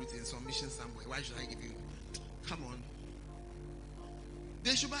bear fruit in some mission somewhere. Why should I give you? Come on.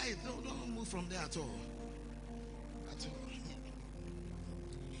 They should buy it. Don't move from there at all. At all.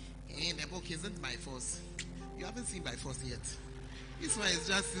 And the book isn't by force. You haven't seen by force yet. This one is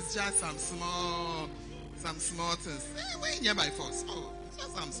just some small things. When you're by force, it's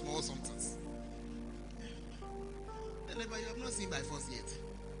just some small somethings. You have not seen by force yet.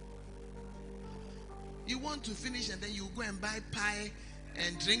 You want to finish and then you go and buy pie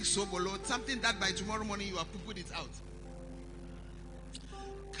and drink sobolo, something that by tomorrow morning you have to put it out.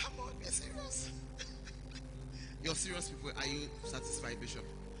 Come on, be serious. Your serious people, are you satisfied, Bishop?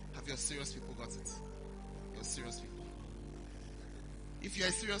 Have your serious people got it? Your serious people. If you're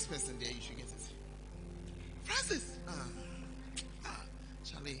a serious person there, you should get it. Francis!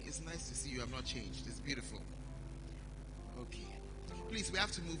 Charlie, it's nice to see you have not changed. It's beautiful. Okay. Please, we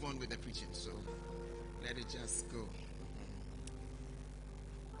have to move on with the preaching, so let it just go.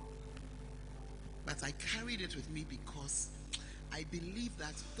 But I carried it with me because I believe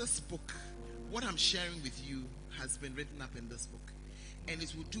that this book, what I'm sharing with you, has been written up in this book. And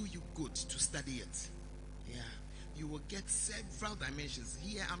it will do you good to study it. Yeah. You will get several dimensions.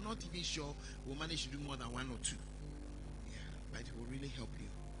 Here, I'm not even sure we'll manage to do more than one or two. Yeah. But it will really help you.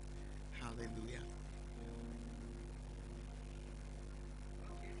 Hallelujah.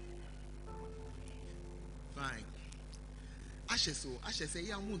 Fine. Ashe say,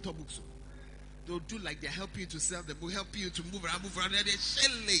 yeah, I'm books. They'll do like they're helping you to sell the book, help you to move around. They're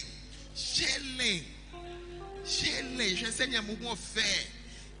shelling. Fair,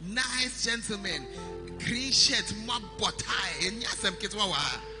 nice gentlemen, green shirt, more tie, and yasam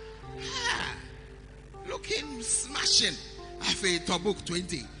kitwawa. Looking smashing. I feel to book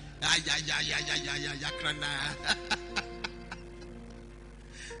 20.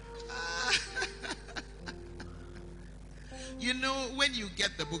 You know, when you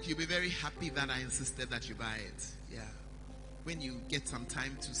get the book, you'll be very happy that I insisted that you buy it. Yeah. When you get some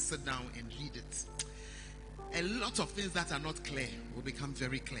time to sit down and read it, a lot of things that are not clear will become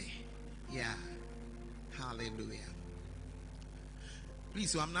very clear. Yeah. Hallelujah. Please,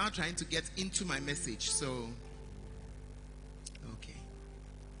 so I'm now trying to get into my message. So, okay.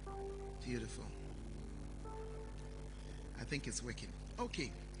 Beautiful. I think it's working.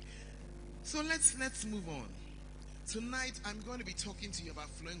 Okay. So let's move on. Tonight, I'm going to be talking to you about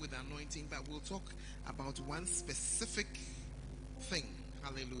flowing with the anointing, but we'll talk about one specific thing.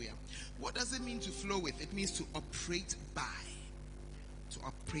 Hallelujah. What does it mean to flow with? It means to operate by. To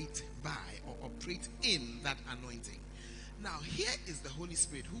operate by or operate in that anointing. Now, here is the Holy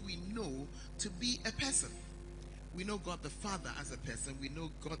Spirit, who we know to be a person. We know God the Father as a person. We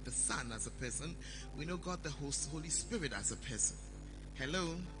know God the Son as a person. We know God the Holy Spirit as a person.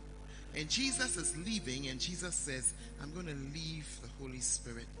 Hello? And Jesus is leaving, and Jesus says, I'm going to leave the Holy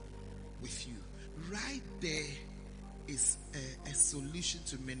Spirit with you. Right there is a solution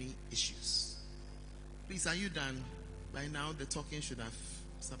to many issues. Please, are you done? By now, the talking should have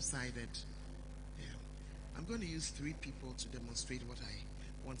subsided. Yeah. I'm going to use 3 people to demonstrate what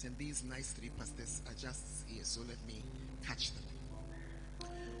I want, and these nice 3 pastors are just here, so let me catch them.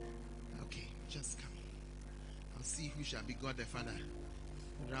 Okay, just come. I'll see who shall be God the Father.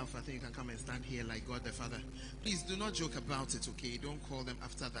 Ralph, I think you can come and stand here like God the Father. Please do not joke about it, okay? Don't call them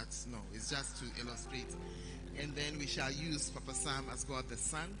after that. No, it's just to illustrate. And then we shall use Papa Sam as God the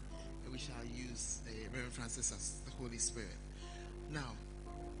Son, and we shall use Reverend Francis as the Holy Spirit. Now,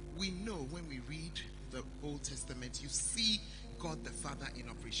 we know when we read the Old Testament, you see God the Father in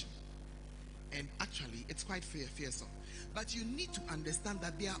operation. And actually, it's quite fearsome. But you need to understand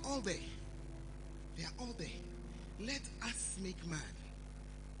that they are all there. They are all there. Let us make man.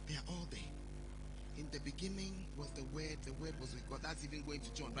 They are all there. In the beginning was the Word was with God. That's even going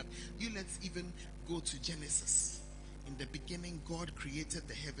to John. But let's even go to Genesis. In the beginning, God created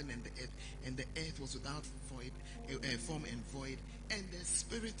the heaven and the earth was without form and void, and the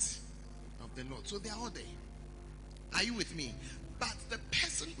Spirit of the Lord. So they are all there. Are you with me? But the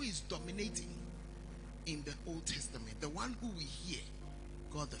person who is dominating in the Old Testament, the one who we hear,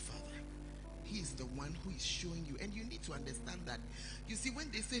 God the Father, He is the one who is showing you. And you need to understand that. You see,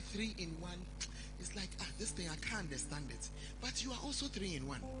 when they say 3 in 1, it's like, this thing, I can't understand it. But you are also 3 in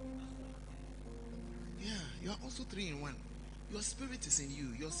 1. Yeah, you are also 3 in 1. Your spirit is in you.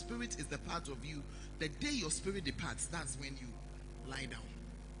 Your spirit is the part of you. The day your spirit departs, that's when you lie down.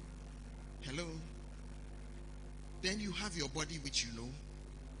 Hello? Then you have your body, which you know.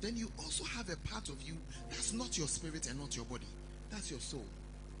 Then you also have a part of you that's not your spirit and not your body. That's your soul.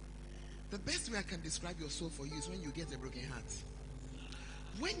 The best way I can describe your soul for you is when you get a broken heart.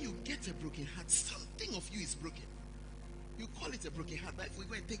 When you get a broken heart, something of you is broken. You call it a broken heart, but if we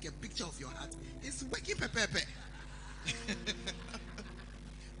go and take a picture of your heart, it's working pepe.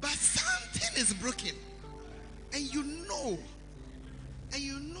 But something is broken. And you know,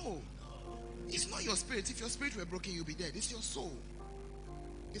 it's not your spirit. If your spirit were broken, you'll be dead. It's your soul.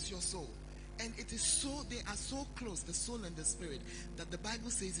 It's your soul. And it is so, they are so close, the soul and the spirit, that the Bible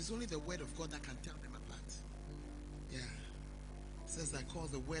says it's only the word of God that can tell them apart. Yeah. It says that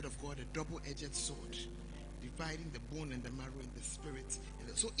calls the word of God a double-edged sword, dividing the bone and the marrow and the spirit.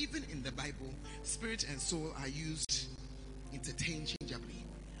 So even in the Bible, spirit and soul are used interchangeably.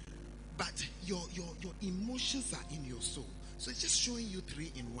 But your emotions are in your soul. So it's just showing you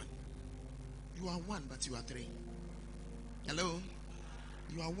 3 in 1. You are 1, but you are 3. Hello?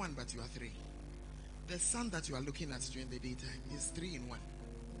 You are 1, but you are 3. The sun that you are looking at during the daytime is 3 in 1.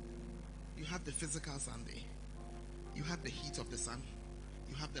 You have the physical sun there. You have the heat of the sun.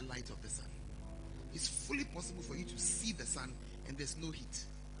 You have the light of the sun. It's fully possible for you to see the sun and there's no heat.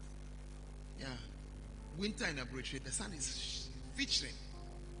 Yeah. Winter in laboratory, the sun is featuring.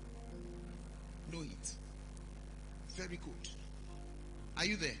 No heat. Very good. Are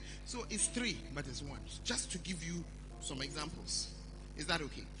you there? So it's 3, but it's 1. Just to give you some examples. Is that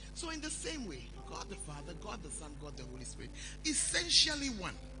okay? So in the same way, God the Father, God the Son, God the Holy Spirit, essentially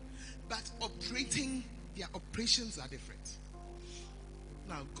 1. But their operations are different.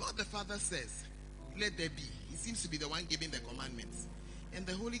 Now, God the Father says, let there be. He seems to be the one giving the commandments. And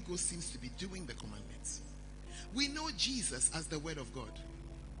the Holy Ghost seems to be doing the commandments. We know Jesus as the Word of God.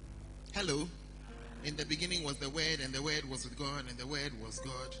 Hello? In the beginning was the Word, and the Word was with God, and the Word was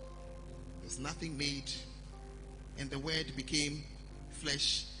God. There's nothing made. And the Word became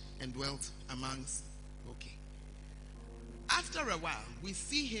flesh and dwelt amongst. Okay. After a while, we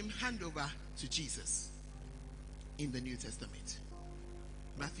see him hand over to Jesus in the New Testament.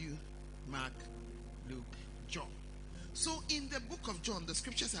 Matthew, Mark, Luke, John. So in the book of John, the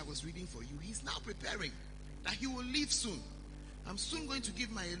scriptures I was reading for you, he's now preparing that he will leave soon. I'm soon going to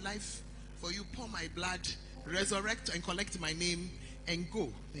give my life for you, pour my blood, resurrect and collect my name and go.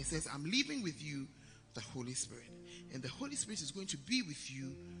 And he says, I'm leaving with you the Holy Spirit. And the Holy Spirit is going to be with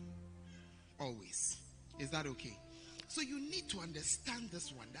you always. Is that okay? So you need to understand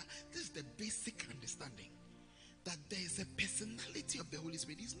this one. That this is the basic understanding. That there is a personality of the Holy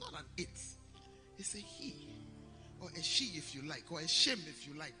Spirit. It's not an it. It's a he. Or a she if you like. Or a shem if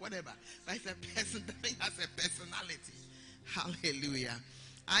you like. Whatever. But it's a person that has a personality. Hallelujah.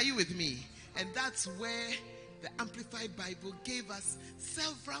 Are you with me? And that's where the Amplified Bible gave us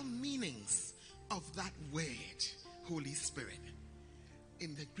several meanings of that word, Holy Spirit.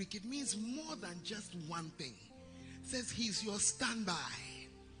 In the Greek, it means more than just one thing. It says he's your standby.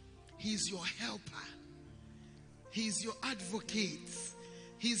 He's your helper. He's your advocate.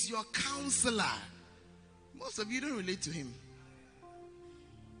 He's your counselor. Most of you don't relate to him.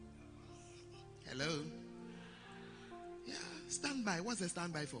 Hello? Yeah, standby. What's a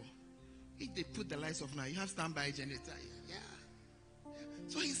standby for? If they put the lights off now, you have standby generator. Yeah.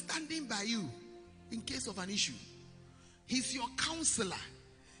 So he's standing by you in case of an issue. He's your counselor.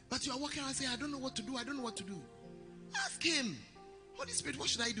 But you are walking around and saying, I don't know what to do. I don't know what to do. Ask him. Holy Spirit, what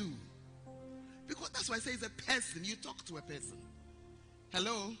should I do? Because that's why I say it's a person. You talk to a person.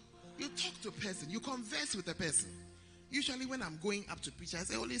 Hello? You talk to a person. You converse with a person. Usually when I'm going up to preach, I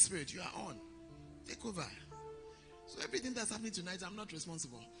say, Holy Spirit, you are on. Take over. So everything that's happening tonight, I'm not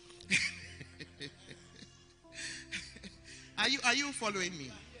responsible. Are you following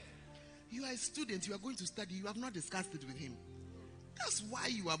me? You are a student. You are going to study. You have not discussed it with him. That's why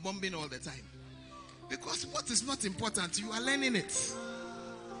you are bombing all the time. Because what is not important, you are learning it.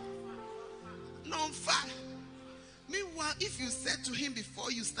 No, fact. Meanwhile, if you said to him before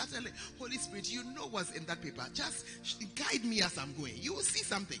you started, Holy Spirit, you know what's in that paper. Just guide me as I'm going. You will see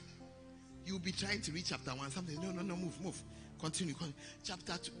something. You will be trying to read chapter 1. Something. No, move. Continue.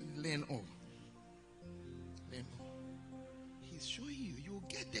 Chapter 2, learn all. Learn all. He's showing you. You will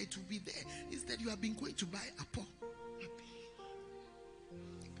get there. It will be there. Instead, you have been going to buy apple.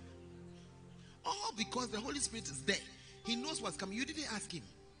 All because the Holy Spirit is there. He knows what's coming. You didn't ask him.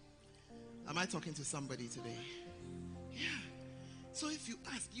 Am I talking to somebody today? Yeah. So if you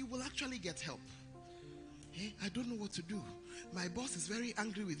ask, you will actually get help. Hey, I don't know what to do. My boss is very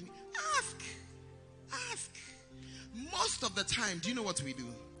angry with me. Ask. Most of the time, do you know what we do?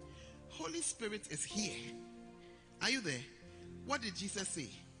 Holy Spirit is here. Are you there? What did Jesus say?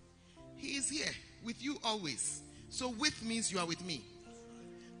 He is here with you always. So with means you are with me.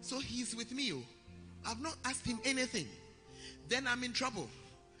 So he's with me. I've not asked him anything. Then I'm in trouble.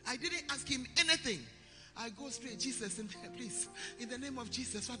 I didn't ask him anything. I go straight, Jesus, please, in the name of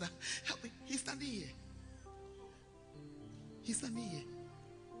Jesus, Father, help me. He's standing here.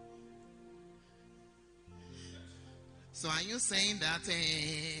 So are you saying that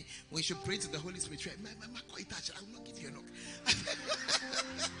we should pray to the Holy Spirit? I will not give you a knock.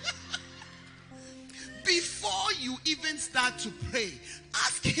 Before you even start to pray,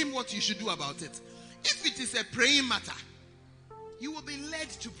 ask him what you should do about it. If it is a praying matter, you will be led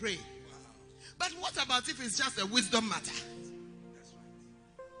to pray. But what about if it's just a wisdom matter?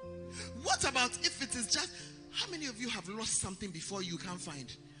 What about if it is just, how many of you have lost something before you can't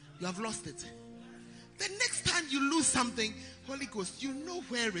find? You have lost it. The next time you lose something, Holy Ghost, you know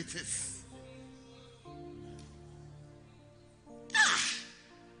where it is.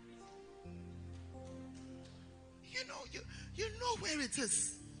 You know where it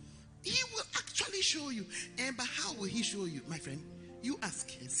is. He will actually show you. But how will he show you, my friend? You ask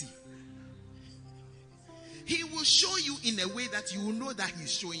and see. He will show you in a way that you will know that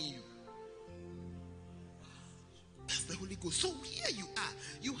he's showing you. That's the Holy Ghost. So here you are.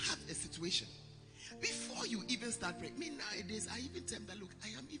 You have a situation. Before you even start praying. Me nowadays, I even tell them that, look, I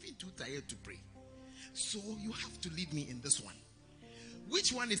am even too tired to pray. So you have to lead me in this one.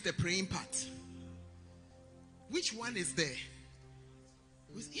 Which one is the praying part? Which one is there?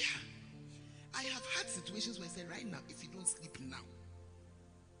 Yeah. I have had situations where I say, right now, if you don't sleep now,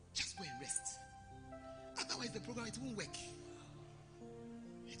 just go and rest. Otherwise, the program, it won't work.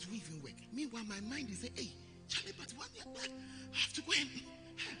 It won't even work. Meanwhile, my mind is saying, hey, Charlie, but what? I have to go and pray.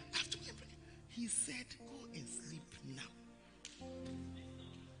 He said, go and sleep now.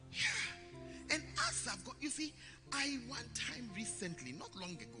 Yeah. And as I've got, you see, I one time recently, not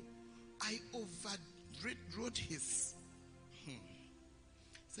long ago, I overrode his.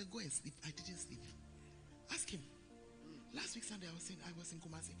 Said, go and sleep. I didn't sleep. Ask him. Last week Sunday, I was in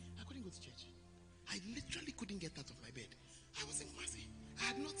Kumasi. I couldn't go to church. I literally couldn't get out of my bed. I was in Kumasi. I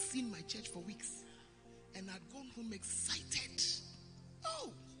had not seen my church for weeks. And I'd gone home excited.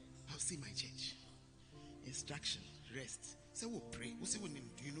 Oh, I'll see my church. Instruction, rest. Say, we'll pray. We'll say, well,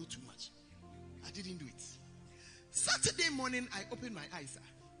 do you know too much? I didn't do it. Saturday morning, I opened my eyes.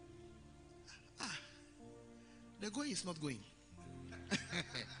 The going is not going.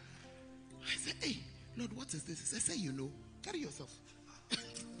 I said, hey, Lord, what is this? He said, say you know. Carry yourself.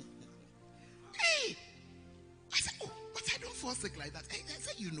 Hey! I said, oh, but I don't fall sick like that. I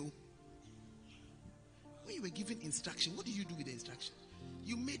said, you know. When you were given instruction, what did you do with the instruction?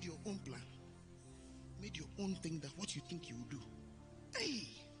 You made your own plan. Made your own thing that what you think you will do. Hey!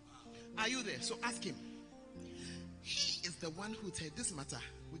 Are you there? So ask him. He is the one who said, this matter,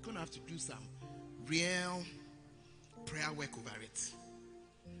 we're going to have to do some real prayer work over it.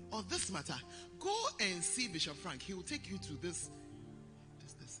 Or this matter, go and see Bishop Frank. He will take you to this,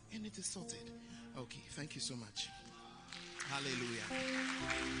 and it is sorted. Okay, thank you so much. Hallelujah.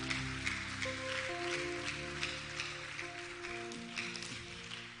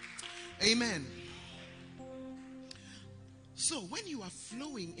 Amen. So when you are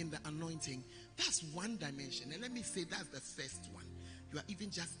flowing in the anointing, that's one dimension. And let me say that's the first one. You are even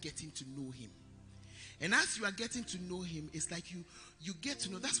just getting to know him. And as you are getting to know him, it's like you get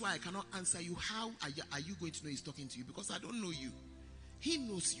to know. That's why I cannot answer you. How are you going to know he's talking to you? Because I don't know you. He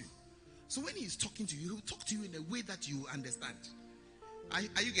knows you. So when he's talking to you, he'll talk to you in a way that you understand. Are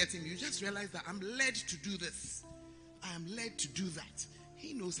you getting me? You just realize that I'm led to do this. I am led to do that.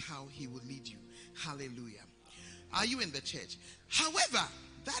 He knows how he will lead you. Hallelujah. Are you in the church? However,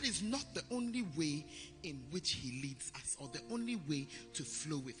 that is not the only way in which he leads us, or the only way to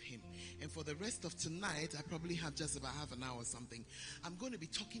flow with him. And for the rest of tonight, I probably have just about half an hour or something. I'm going to be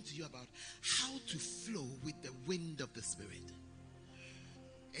talking to you about how to flow with the wind of the Spirit.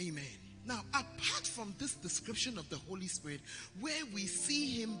 Amen. Now, apart from this description of the Holy Spirit, where we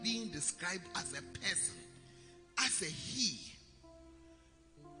see him being described as a person, as a he,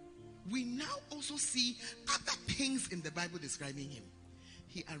 we now also see other things in the Bible describing him.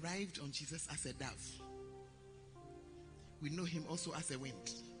 He arrived on Jesus as a dove. We know him also as a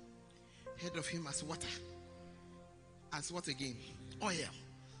wind. Heard of him as water. As what again? Oil.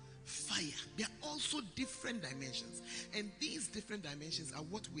 Fire. There are also different dimensions. And these different dimensions are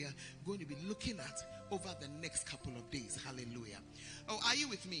what we are going to be looking at over the next couple of days. Hallelujah. Oh, are you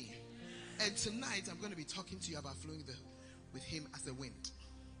with me? And tonight I'm going to be talking to you about flowing with him as a wind.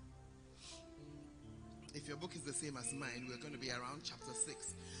 If your book is the same as mine, we're going to be around chapter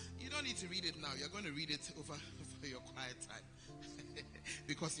 6. You don't need to read it now. You're going to read it over your quiet time.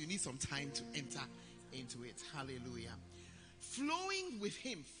 Because you need some time to enter into it. Hallelujah. Flowing with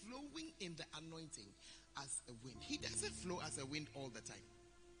him, flowing in the anointing as a wind. He doesn't flow as a wind all the time.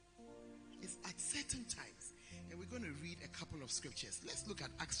 It's at certain times. And we're going to read a couple of scriptures. Let's look at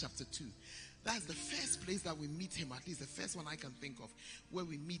Acts chapter 2. That's the first place that we meet him, at least the first one I can think of, where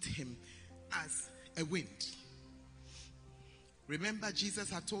we meet him as a wind. Remember, Jesus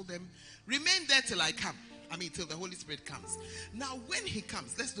had told them, remain there till I come. Till the Holy Spirit comes. Now, when he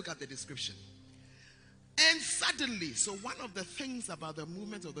comes, let's look at the description. And suddenly, so one of the things about the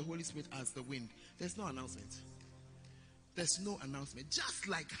movement of the Holy Spirit as the wind, there's no announcement. There's no announcement. Just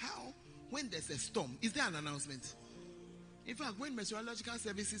like how when there's a storm, is there an announcement? In fact, when meteorological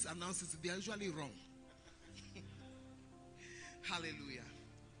services announce it, they are usually wrong. Hallelujah.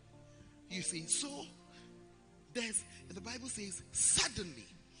 You see, so the Bible says, suddenly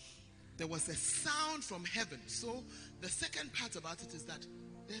there was a sound from heaven. So the second part about it is that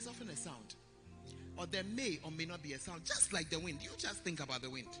there's often a sound. Or there may or may not be a sound, just like the wind. You just think about the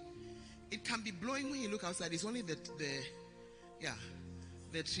wind. It can be blowing when you look outside. It's only the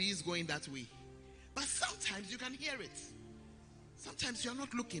trees going that way. But sometimes you can hear it. Sometimes you're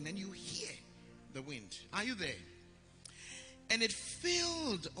not looking and you hear the wind. Are you there? And it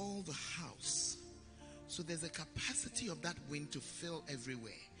filled all the house. So there's a capacity of that wind to fill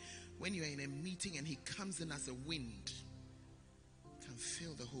everywhere. When you're in a meeting and he comes in as a wind, it can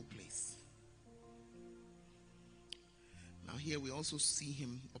fill the whole place. Now here we also see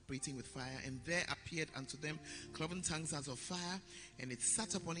him operating with fire. And there appeared unto them cloven tongues as of fire, and it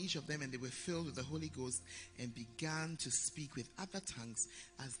sat upon each of them, and they were filled with the Holy Ghost, and began to speak with other tongues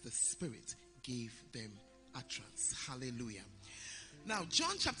as the Spirit gave them utterance. Hallelujah. Now,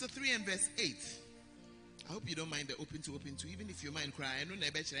 John chapter 3 and verse 8. I hope you don't mind the open to, even if you mind cry. I know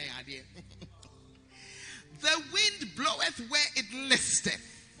never idea. The wind bloweth where it listeth,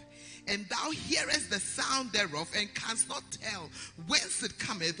 and thou hearest the sound thereof, and canst not tell whence it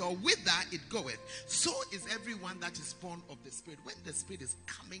cometh or whither it goeth. So is everyone that is born of the Spirit. When the Spirit is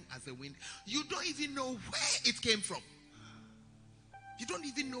coming as a wind, you don't even know where it came from. You don't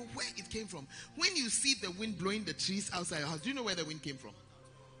even know where it came from. When you see the wind blowing the trees outside your house, do you know where the wind came from?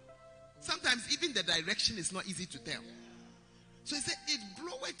 Sometimes even the direction is not easy to tell. So he said, it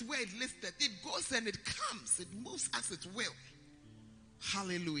bloweth where it listeth. It goes and it comes. It moves as it will.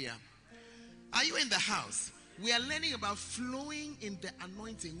 Hallelujah. Are you in the house? We are learning about flowing in the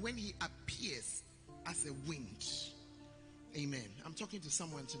anointing when he appears as a wind. Amen. I'm talking to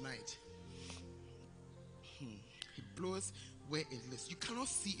someone tonight. He blows where it lists. You cannot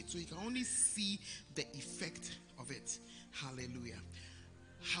see it, so you can only see the effect of it. Hallelujah.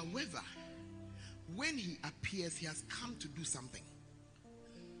 However, when he appears, he has come to do something.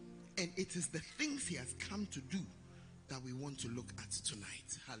 And it is the things he has come to do that we want to look at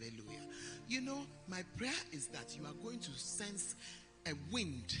tonight. Hallelujah. You know, my prayer is that you are going to sense a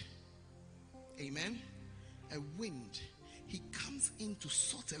wind. Amen. A wind. He comes in to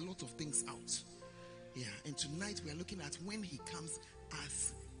sort a lot of things out. Yeah, and tonight we are looking at when he comes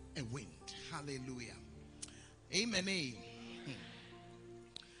as a wind. Hallelujah. Amen.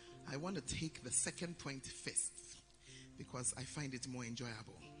 I want to take the second point first because I find it more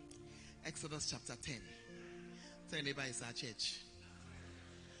enjoyable. Exodus chapter 10. Tell anybody it's our church.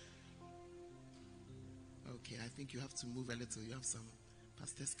 Okay, I think you have to move a little. You have some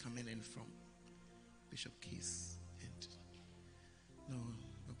pastors coming in from Bishop Case. And no,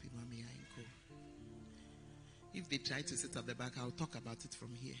 Mommy, I ain't cool. If they try to sit at the back, I'll talk about it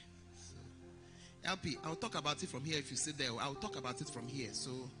from here. So, LP, I'll talk about it from here. If you sit there, I'll talk about it from here.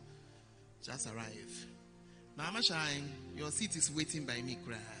 So, just arrive. Mama Shine, your seat is waiting by me,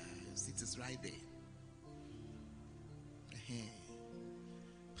 cry. Your seat is right there.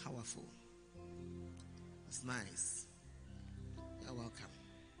 Powerful. It's nice. You're welcome.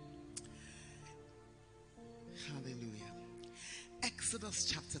 Hallelujah.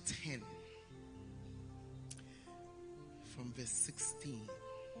 Exodus chapter 10 from verse 16.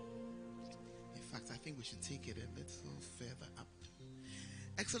 In fact, I think we should take it a little further up.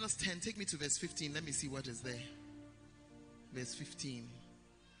 Exodus 10, take me to verse 15. Let me see what is there. Verse 15.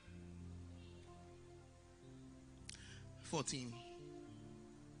 14.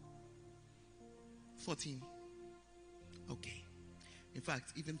 14. Okay. In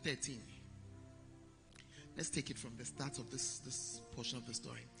fact, even 13. Let's take it from the start of this portion of the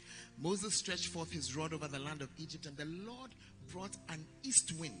story. Moses stretched forth his rod over the land of Egypt, and the Lord brought an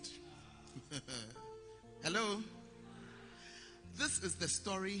east wind. Hello? This is the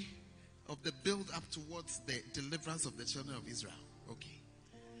story of the build up towards the deliverance of the children of Israel. Okay.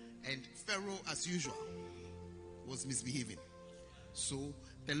 And Pharaoh, as usual, was misbehaving. So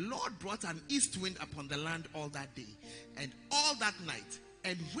the Lord brought an east wind upon the land all that day and all that night.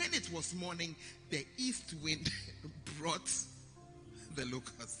 And when it was morning, the east wind brought the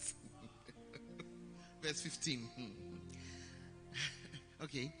locusts. Verse 15.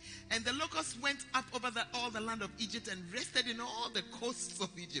 Okay. And the locusts went up over all the land of Egypt and rested in all the coasts of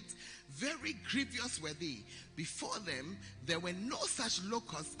Egypt. Very grievous were they. Before them, there were no such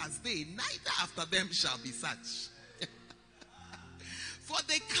locusts as they, neither after them shall be such. For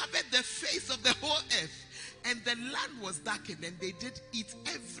they covered the face of the whole earth, and the land was darkened, and they did eat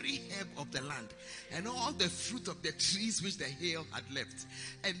every herb of the land, and all the fruit of the trees which the hail had left.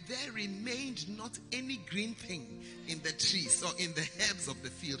 And there remained not any green thing in the trees or in the herbs of the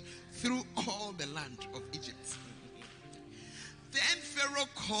field through all the land of Egypt. Then Pharaoh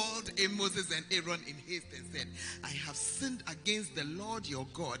called Moses and Aaron in haste and said, I have sinned against the Lord your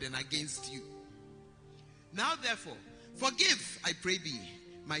God and against you. Now therefore, forgive, I pray thee,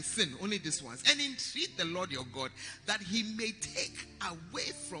 my sin, only this once, and entreat the Lord your God that he may take away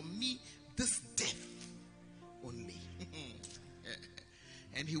from me this death only.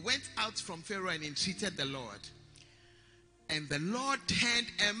 And he went out from Pharaoh and entreated the Lord. And the Lord turned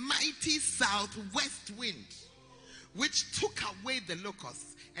a mighty southwest wind, which took away the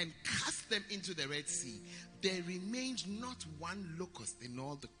locusts and cast them into the Red Sea. There remained not one locust in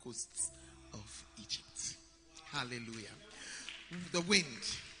all the coasts of Egypt. Hallelujah. The wind.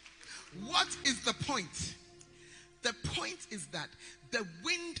 What is the point? The point is that the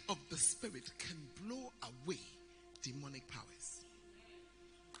wind of the Spirit can blow away demonic powers.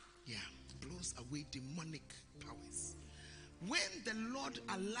 Yeah, blows away demonic powers. When the Lord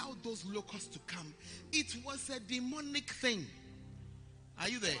allowed those locusts to come, it was a demonic thing. Are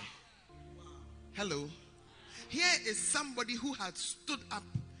you there? Hello. Here is somebody who had stood up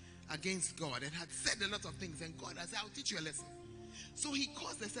against God and had said a lot of things, and God has said, I'll teach you a lesson. So he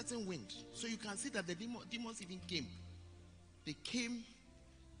caused a certain wind. So you can see that the demons even came. They came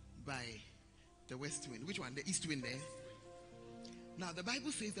by the west wind. Which one? The east wind there. Now the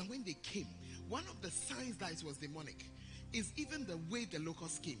Bible says that when they came, one of the signs that it was demonic is even the way the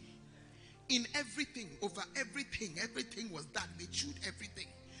locusts came. In everything, over everything was dark. They chewed everything.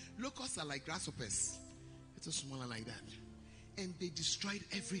 Locusts are like grasshoppers. It's a smaller like that. And they destroyed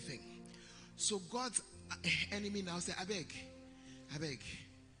everything. So God's enemy now said, I beg,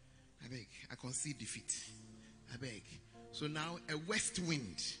 I concede defeat. I beg. So now a west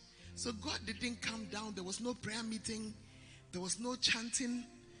wind. So God didn't come down. There was no prayer meeting. There was no chanting.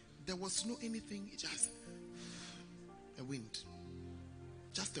 There was no anything. It just a wind.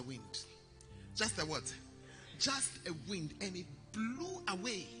 Just a wind. Just a what? Just a wind. And it blew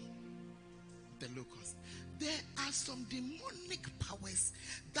away the locust. There are some demonic powers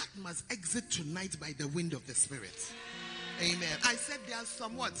that must exit tonight by the wind of the Spirit. Amen. I said there are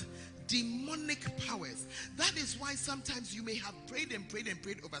some what? Demonic powers. That is why sometimes you may have prayed and prayed and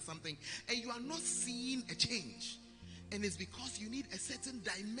prayed over something and you are not seeing a change. And it's because you need a certain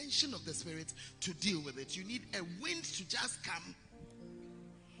dimension of the Spirit to deal with it. You need a wind to just come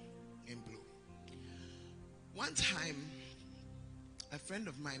and blow. One time, a friend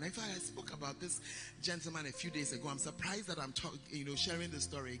of mine. In fact, I spoke about this gentleman a few days ago. I'm surprised that I'm sharing the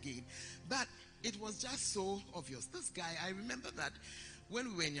story again. But it was just so obvious. This guy, I remember that when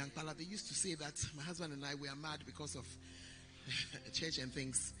we were in Yankpala, they used to say that my husband and I were mad because of church and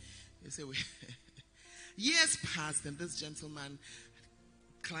things. They say years passed, and this gentleman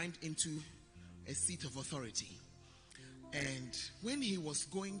climbed into a seat of authority. And when he was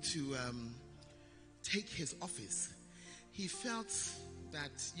going to take his office, he felt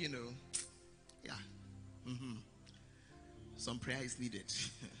that, some prayer is needed.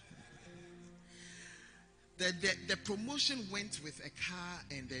 The promotion went with a car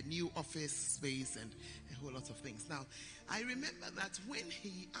and a new office space and a whole lot of things. Now, I remember that when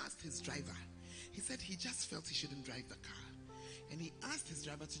he asked his driver, he said he just felt he shouldn't drive the car. And he asked his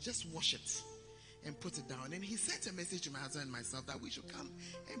driver to just wash it and put it down. And he sent a message to my husband and myself that we should come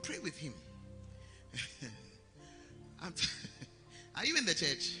and pray with him. Are you in the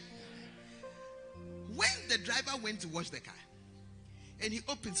church? When the driver went to wash the car, and he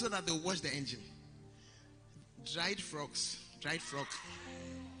opened so that they'll wash the engine, dried frog.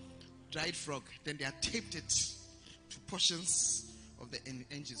 Then they had taped it to portions of the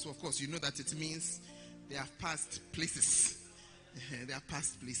engine. So of course you know that it means they have passed places. They have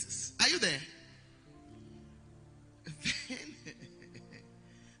passed places. Are you there? Then,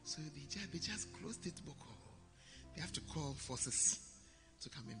 so they just closed it. They have to call forces to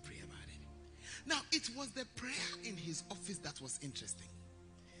come and pray about it. Now, it was the prayer in his office that was interesting.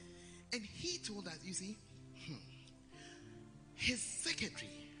 And he told us, you see, his secretary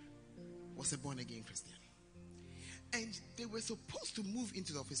was a born-again Christian. And they were supposed to move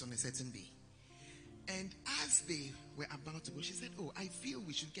into the office on a certain day. And as they were about to go, she said, I feel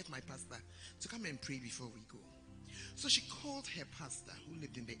we should get my pastor to come and pray before we go. So she called her pastor who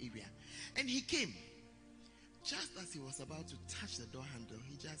lived in the area. And he came. Just as he was about to touch the door handle,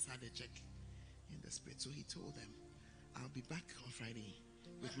 he just had a check in the spirit. So he told them, I'll be back on Friday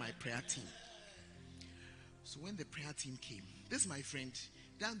with my prayer team. So when the prayer team came, this, my friend,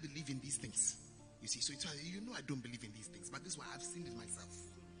 doesn't believe in these things. You see, so I don't believe in these things, but this is why I've seen it myself.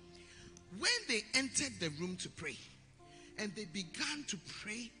 When they entered the room to pray, and they began to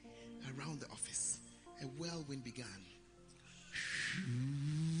pray around the office, a whirlwind began.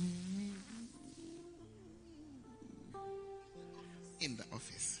 In the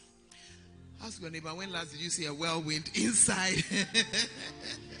office. Ask your neighbor, when last did you see a whirlwind inside?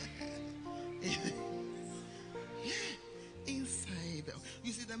 Inside.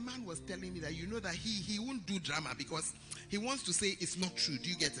 You see, the man was telling me that that he won't do drama because he wants to say it's not true. Do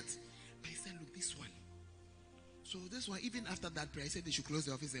you get it? But he said, look, this one. So this one, even after that prayer, he said they should close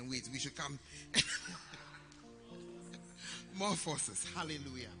the office and wait. We should come. More forces.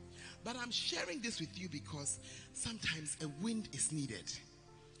 Hallelujah. But I'm sharing this with you because sometimes a wind is needed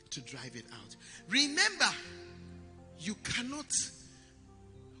to drive it out. Remember, you cannot,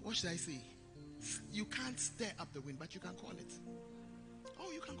 what should I say? You can't stir up the wind, but you can call it.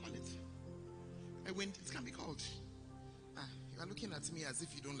 Oh, you can call it. A wind, it can be called. You are looking at me as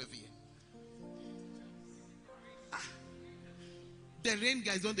if you don't live here. The rain,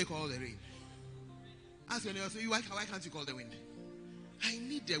 guys, don't they call the rain? Ask your neighbor, why can't you call the wind? I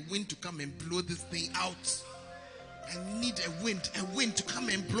need a wind to come and blow this thing out. I need a wind to come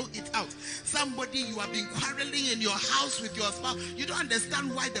and blow it out. Somebody, you have been quarreling in your house with your spouse. You don't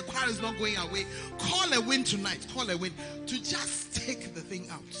understand why the quarrel is not going away. Call a wind tonight. Call a wind to just take the thing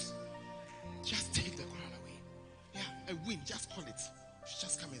out. Just take the quarrel away. Yeah, a wind, just call it.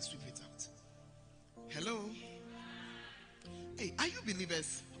 Just come and sweep it out. Hello? Hey, are you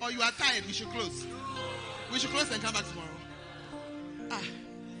believers? Or you are tired? We should close. We should close and come back tomorrow. I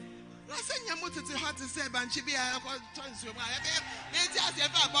don't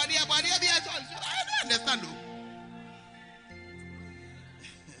understand.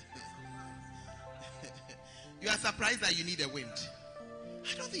 You are surprised that you need a wind.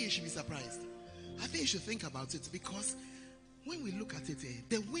 I don't think you should be surprised. I think you should think about it because when we look at it,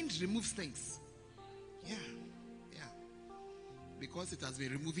 the wind removes things. Yeah. Because it has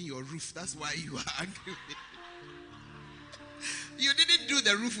been removing your roof. That's why you are angry. You didn't do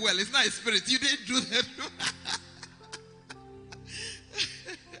the roof well. It's not a spirit. You didn't do the roof.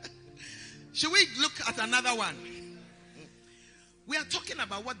 Should we look at another one? We are talking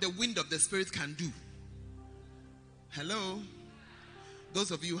about what the wind of the spirit can do. Hello?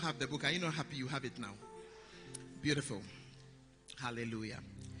 Those of you who have the book, are you not happy you have it now? Beautiful. Hallelujah.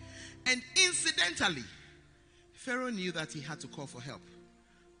 And incidentally, Pharaoh knew that he had to call for help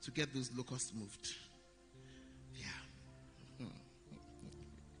to get those locusts moved. Yeah.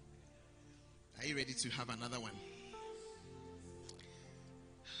 Are you ready to have another one?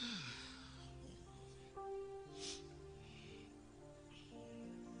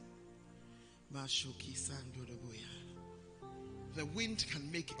 The wind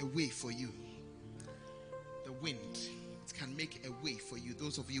can make a way for you. The wind, it can make a way for you.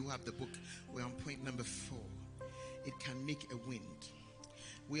 Those of you who have the book, we're on point number 4. It can make a wind.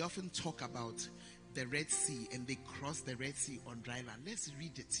 We often talk about the Red Sea, and they crossed the Red Sea on dry land. Let's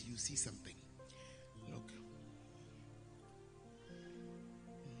read it. You see something. Look.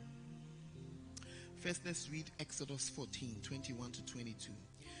 First, let's read Exodus 14, 21 to 22.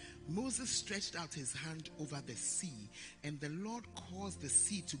 Moses stretched out his hand over the sea, and the Lord caused the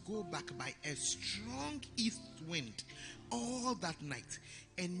sea to go back by a strong east wind all that night,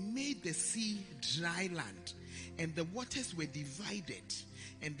 and made the sea dry land, and the waters were divided,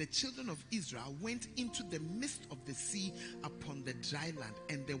 and the children of Israel went into the midst of the sea upon the dry land,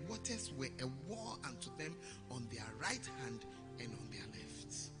 and the waters were a wall unto them on their right hand and on their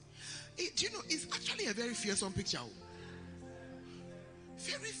left. Do you know, it's actually a very fearsome picture.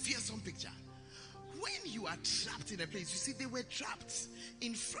 Very fearsome picture. When you are trapped in a place, you see, they were trapped.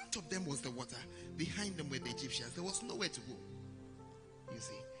 In front of them was the water. Behind them were the Egyptians. There was nowhere to go. You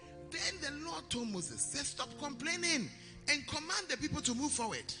see. Then the Lord told Moses, say, stop complaining and command the people to move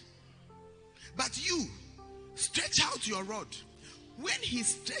forward. But you, stretch out your rod. When he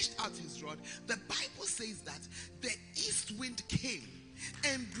stretched out his rod, the Bible says that the east wind came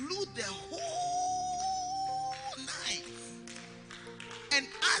and blew the whole night. And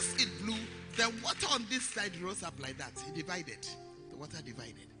as it blew, the water on this side rose up like that. It divided. The water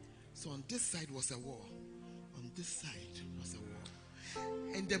divided. So on this side was a wall. On this side was a wall.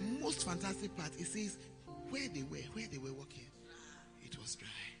 And the most fantastic part, it says, where they were walking, it was dry.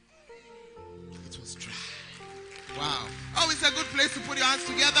 It was dry. Wow. Oh, it's a good place to put your hands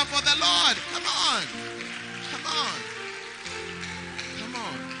together for the Lord. Come on. Come on. Come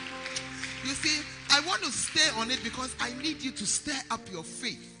on. You see, I want to stay on it because I need you to stir up your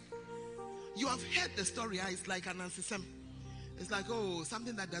faith. You have heard the story. It's like an ancestor. It's like, oh,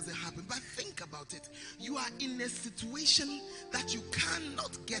 something that doesn't happen. But think about it. You are in a situation that you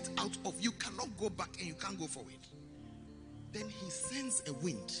cannot get out of. You cannot go back and you can't go forward. Then he sends a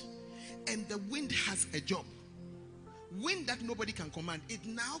wind. And the wind has a job. Wind that nobody can command. It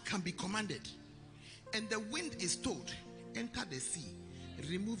now can be commanded. And the wind is told, enter the sea.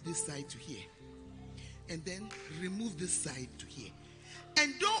 Remove this side to here. And then remove this side to here.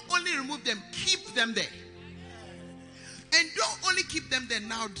 And don't only remove them, keep them there. And don't only keep them there,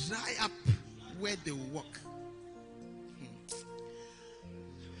 now dry up where they walk.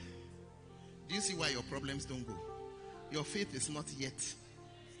 Do you see why your problems don't go? Your faith is not yet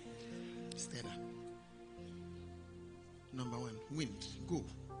stirred up. Number 1, wind, go.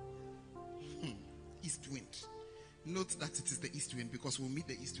 East wind. Note that it is the east wind because we'll meet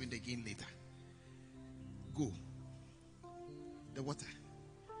the east wind again later. Go. The water.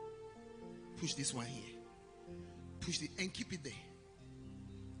 Push this one here. Push it and keep it there.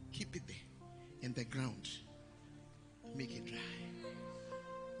 Keep it there. And the ground. Make it dry.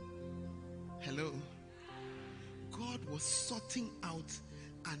 Hello. God was sorting out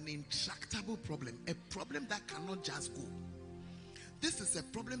an intractable problem. A problem that cannot just go. This is a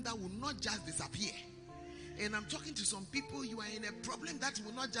problem that will not just disappear. And I'm talking to some people, you are in a problem that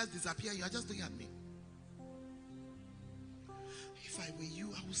will not just disappear. You are just looking at me. If I were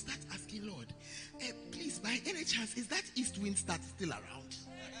you, I would start asking, Lord, please, by any chance, is that east wind still around?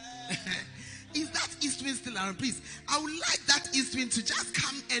 Is that east wind still around? Please, I would like that east wind to just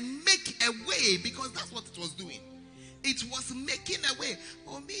come and make a way, because that's what it was doing. It was making a way.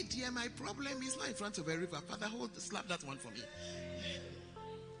 Oh, me, dear, my problem is not in front of a river. Father, slap that one for me.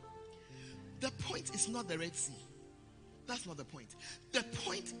 The point is not the Red Sea. That's not the point. The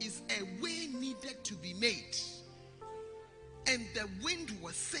point is a way needed to be made. And the wind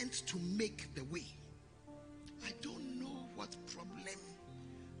was sent to make the way. I don't know what problem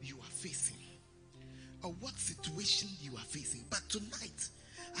you are facing or what situation you are facing. But tonight,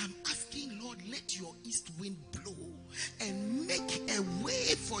 I'm asking, Lord, let your east wind blow and make a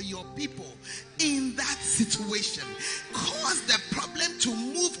way for your people in that situation. Cause the problem to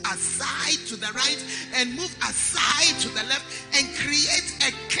move aside to the right and move aside to the left and create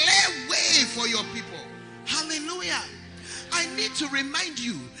a clear way for your people. Hallelujah. I need to remind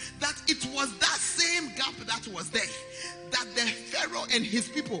you that it was that same gap that was there, that the Pharaoh and his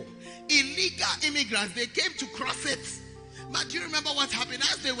people, illegal immigrants, they came to cross it. But do you remember what happened?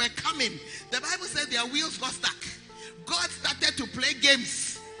 As they were coming, the Bible said their wheels got stuck. God started to play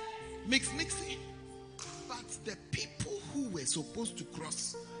games. Mixing. But the people who were supposed to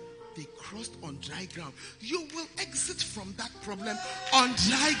cross, they crossed on dry ground. You will exit from that problem on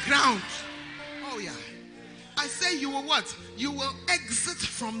dry ground. Oh yeah. I say you will what? You will exit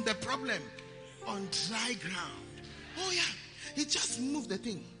from the problem on dry ground. Oh yeah, he just moved the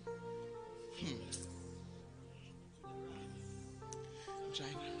thing. Dry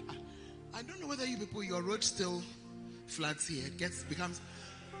ground. I don't know whether you people, your road still floods here. It becomes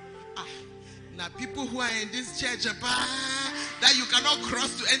now people who are in this church that you cannot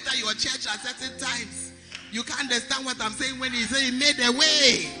cross to enter your church at certain times. You can't understand what I'm saying when he said he made a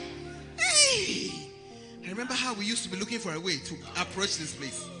way. Hey, I remember how we used to be looking for a way to approach this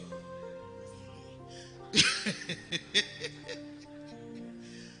place.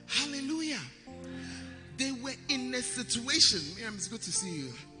 Hallelujah. They were in a situation. Miriam, it's good to see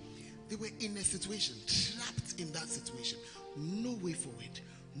you. They were in a situation, trapped in that situation. No way forward,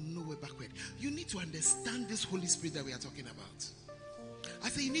 no way backward. You need to understand this Holy Spirit that we are talking about. I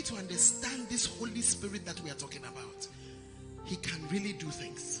say you need to understand this Holy Spirit that we are talking about. He can really do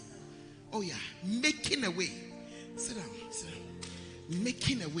things. Oh yeah, making a way. Sit down, sit down.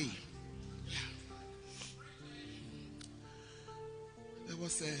 Making a way. Yeah. There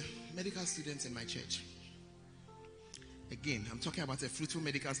was a medical student in my church. Again, I'm talking about a fruitful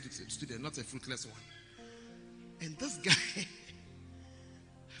medical student, not a fruitless one. And this guy,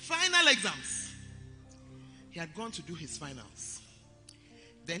 final exams. He had gone to do his finals.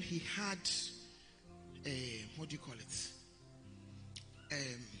 Then he had, what do you call it?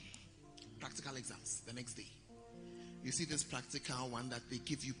 Practical exams the next day. You see this practical one that they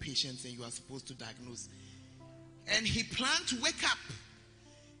give you patients and you are supposed to diagnose. And he planned to wake up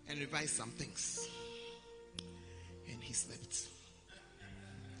and revise some things. And he slept.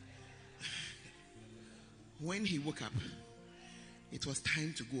 When he woke up, it was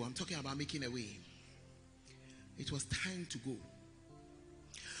time to go. I'm talking about making a way. It was time to go.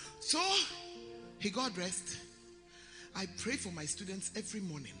 So he got dressed. I pray for my students every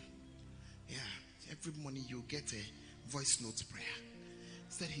morning. Yeah, every morning you get a voice note prayer.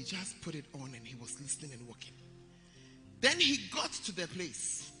 Said he just put it on and he was listening and working. Then he got to the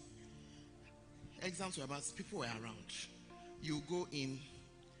place. Exams were about, people were around. You go in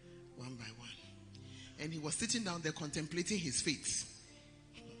one by one. And he was sitting down there contemplating his fate.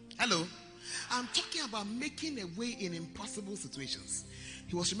 Hello? I'm talking about making a way in impossible situations.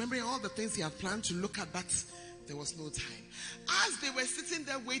 He was remembering all the things he had planned to look at, but there was no time. As they were sitting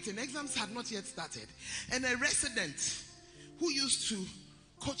there waiting, exams had not yet started. And a resident who used to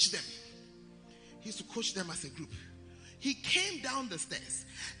coach them, he used to coach them as a group. He came down the stairs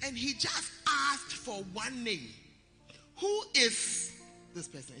and he just asked for one name. Who is this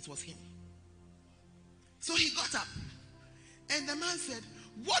person? It was him. So he got up and the man said,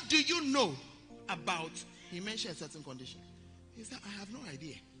 what do you know about? He mentioned a certain condition. He said, I have no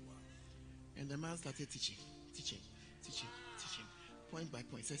idea. And the man started teaching, point by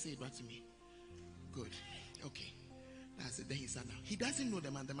point. Say it back to me. Good. Okay. That's it. Then he sat down. He doesn't know the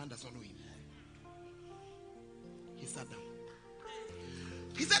man does not know him. He sat down.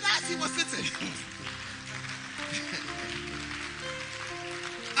 He said, as he was sitting,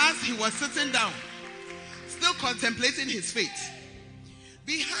 as he was sitting down, still contemplating his fate,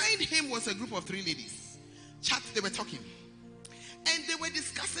 behind him was a group of 3 ladies. Chat, they were talking. And they were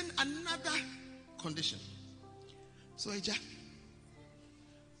discussing another condition. So Eja,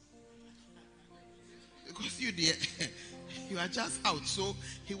 because you dear, you are just out. So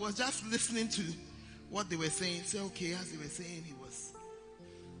he was just listening to what they were saying. Say, okay, as they were saying, he was.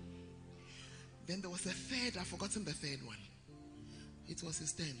 Then there was a third, I've forgotten the third one. It was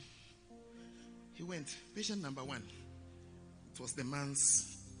his turn. He went, patient number 1. It was the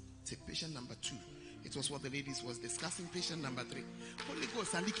man's tip. Patient number 2. It was what the ladies was discussing. Patient number 3. Holy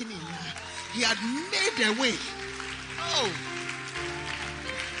Ghost, he had made a way. Oh.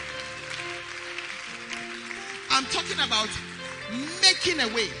 I'm talking about making a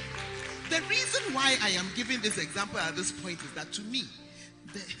way. The reason why I am giving this example at this point is that to me,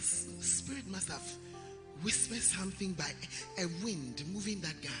 the Spirit must have whispered something by a wind moving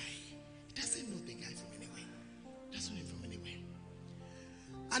that guy. He doesn't know the guy from anywhere. Doesn't know him from anywhere.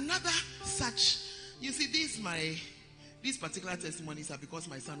 Another such, you see, these particular testimonies are because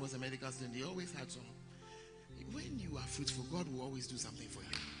my son was a medical student. He always had some. When you are fruitful, God will always do something for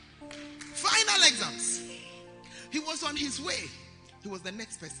you. Final exams. He was on his way. He was the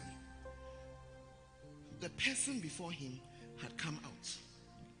next person. The person before him had come out.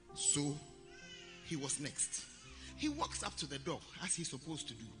 So he was next. He walks up to the door as he's supposed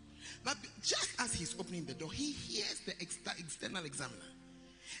to do. But just as he's opening the door, he hears the external examiner.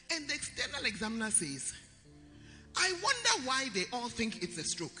 And the external examiner says, I wonder why they all think it's a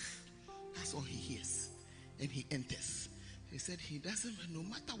stroke. That's all he hears. And he enters. He said he doesn't, no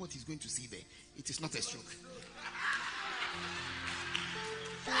matter what he's going to see there, it is not a stroke.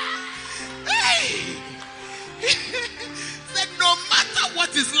 Hey! Said no matter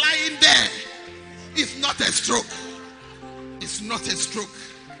what is lying there, it's not a stroke. It's not a stroke.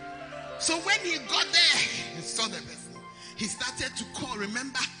 So when he got there, he saw the person. He started to call.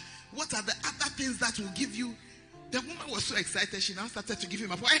 Remember, what are the other things that will give you? The woman was so excited, she now started to give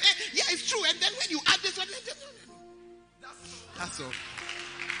him a point. Hey, yeah, it's true. And then when you add this one, that's all.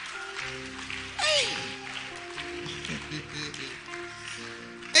 Hey.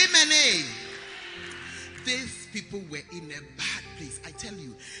 Amen. Hey. These people were in a bad place. I tell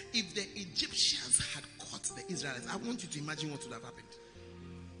you, if the Egyptians had caught the Israelites, I want you to imagine what would have happened.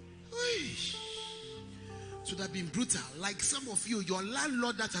 It would have been brutal. Like some of you, your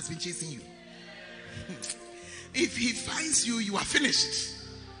landlord that has been chasing you. If he finds you, you are finished.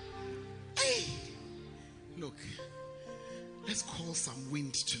 Hey, look, let's call some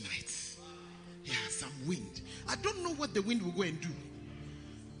wind tonight. Yeah, some wind. I don't know what the wind will go and do,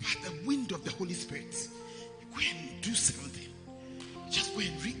 but the wind of the Holy Spirit, go and do something. Just go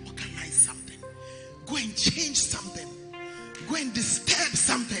and reorganize something. Go and change something. Go and disturb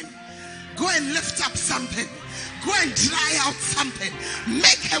something. Go and lift up something. Go and dry out something.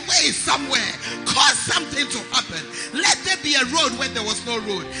 Make a way somewhere. Cause something to happen. Let there be a road where there was no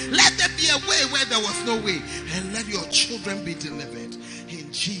road. Let there be a way where there was no way. And let your children be delivered.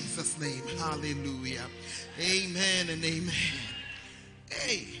 In Jesus' name. Hallelujah. Amen and amen.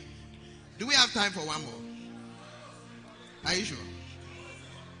 Hey, do we have time for one more? Are you sure?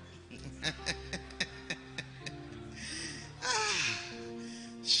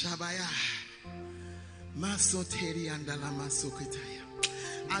 Shabaya. Masoteri andala masoketaya.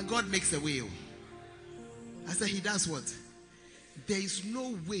 And God makes a way. I said he does what? There is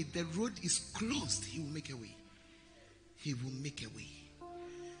no way. The road is closed. He will make a way. He will make a way.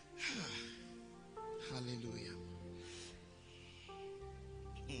 Hallelujah.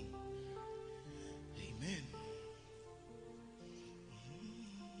 Amen.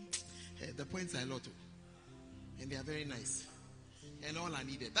 The points are a lot. And they are very nice. And all I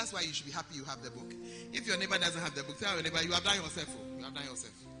needed. That's why you should be happy you have the book. If your neighbor doesn't have the book, tell your neighbor, you have done yourself. You have done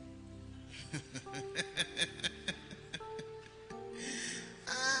yourself.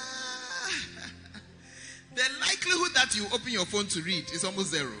 The likelihood that you open your phone to read is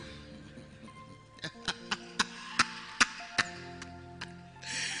almost zero.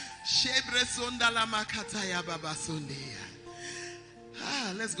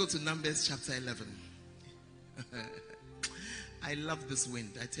 Let's go to Numbers chapter 11. I love this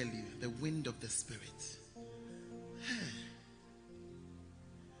wind, I tell you. The wind of the Spirit.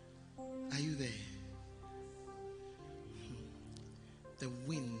 Are you there? The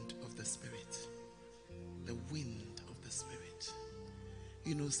wind of the Spirit. The wind of the Spirit.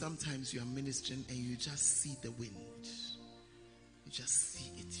 You know, sometimes you are ministering and you just see the wind. You just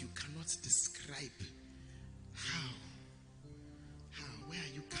see it. You cannot describe how. Where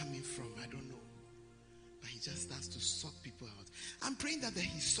are you coming from? I don't know. But he just starts to sort people out. I'm praying that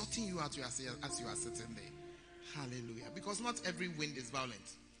he's sorting you out as you are sitting there. Hallelujah. Because not every wind is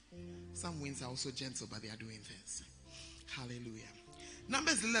violent. Some winds are also gentle, but they are doing things. Hallelujah.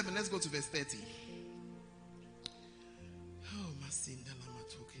 Numbers 11, let's go to verse 30.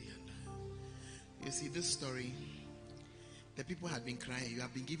 You see this story. The people had been crying. You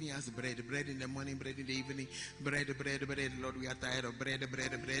have been giving us bread in the morning, bread in the evening, bread. Lord, we are tired of bread.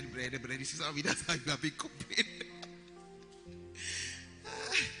 This is how that's how you have been complaining.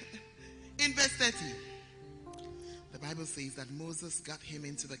 In verse 30, the Bible says that Moses got him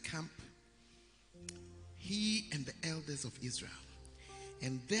into the camp, he and the elders of Israel.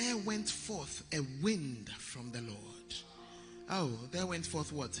 And there went forth a wind from the Lord. Oh, there went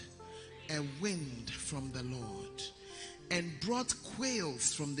forth what? A wind from the Lord. And brought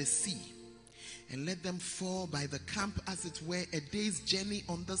quails from the sea, and let them fall by the camp as it were a day's journey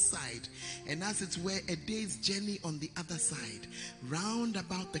on the side, and as it were a day's journey on the other side, round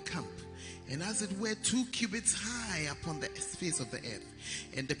about the camp, and as it were 2 cubits high upon the face of the earth.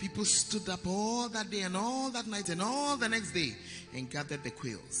 And the people stood up all that day and all that night and all the next day, and gathered the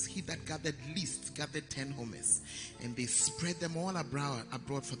quails. He that gathered least gathered 10 homers, and they spread them all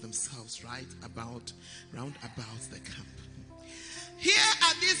abroad for themselves, round about the camp. Here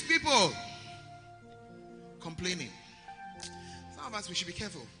are these people complaining. Some of us, we should be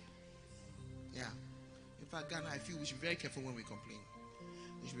careful. Yeah. In fact, Ghana, I feel we should be very careful when we complain.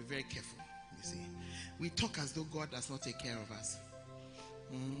 We should be very careful. You see, we talk as though God does not take care of us.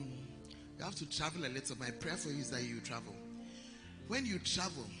 You have to travel a little. My prayer for you is that you travel. When you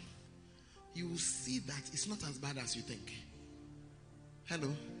travel, you will see that it's not as bad as you think.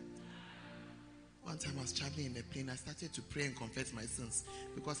 Hello? One time I was traveling in a plane, I started to pray and confess my sins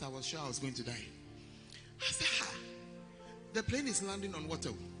because I was sure I was going to die. I said, the plane is landing on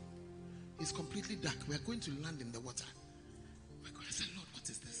water. It's completely dark. We are going to land in the water. I said, Lord, what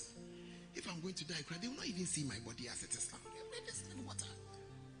is this? If I'm going to die, they will not even see my body as it is now. It's in water.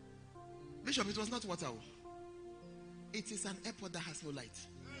 Bishop, it was not water. It is an airport that has no light.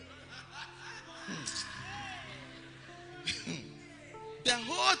 The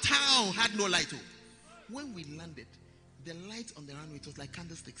whole town had no light. When we landed, the light on the runway, it was like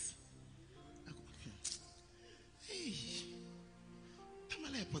candlesticks. Hey,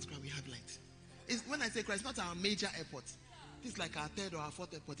 Tamale Airport, we have light. When I say Christ, not our major airport. It's like our third or our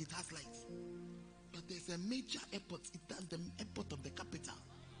fourth airport. It has light. But there's a major airport. That's the airport of the capital.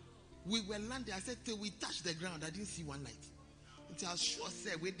 We were landing. I said, till we touched the ground, I didn't see one light. Until I was sure,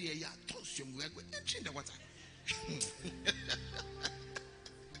 say, we are going in the water.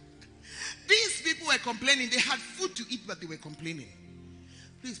 These people were complaining. They had food to eat, but they were complaining.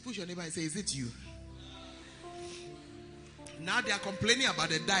 Please push your neighbor and say, is it you? Now they are complaining about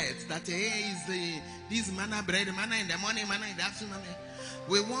the diet. That this manna bread, manna in the morning, manna in the afternoon.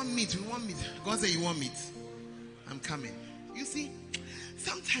 We want meat. God said, you want meat? I'm coming. You see,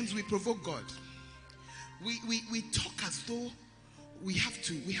 sometimes we provoke God. We talk as though we have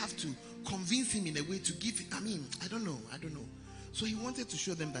to convince him in a way to give. I don't know. So he wanted to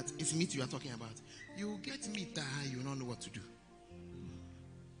show them that it's meat you are talking about. You get meat, you don't know what to do.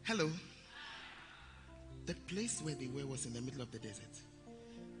 Hello. The place where they were was in the middle of the desert.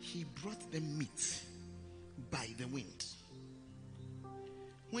 He brought them meat by the wind.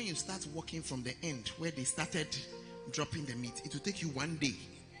 When you start walking from the end where they started dropping the meat, it will take you 1 day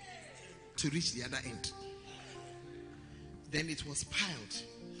to reach the other end. Then it was piled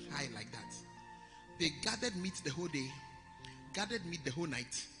high like that. They gathered meat the whole day, gathered meat the whole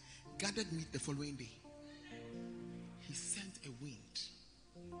night, gathered meat the following day. He sent a wind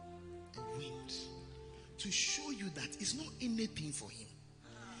to show you that it's not anything for him.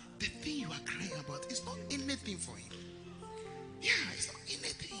 The thing you are crying about is not anything for him. Yeah, it's not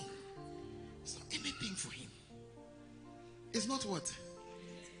anything. It's not anything for him. It's not what?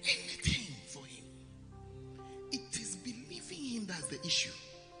 Anything for him. It is believing him that's the issue.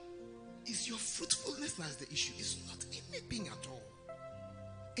 It's your fruitfulness that's the issue. It's not anything at all.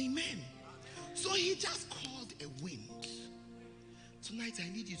 Amen. So he just called a wind. Tonight I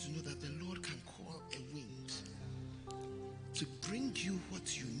need you to know that the Lord can call a wind to bring you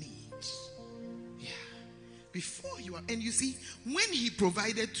what you need. Yeah. Before you are, and you see, when he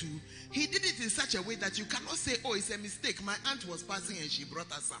provided to, he did it in such a way that you cannot say, oh, it's a mistake. My aunt was passing and she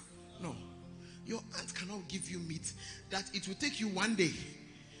brought us some. No. Your aunt cannot give you meat that it will take you 1 day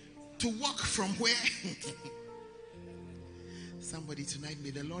to walk from where. Somebody tonight,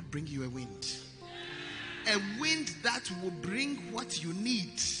 may the Lord bring you a wind. A wind that will bring what you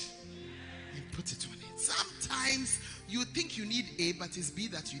need and put it on it. Sometimes you think you need A, but it's B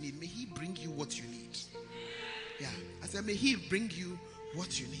that you need. May he bring you what you need. Yeah. I said, may he bring you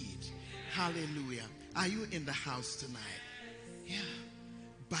what you need. Hallelujah. Are you in the house tonight? Yeah.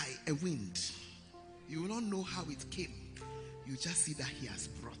 By a wind. You will not know how it came. You just see that he has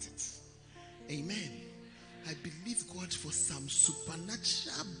brought it. Amen. I believe God for some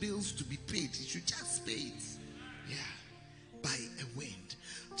supernatural bills to be paid. You should just pay it. Yeah. By a wind.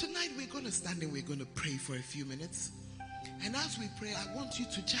 Tonight we're going to stand and we're going to pray for a few minutes. And as we pray, I want you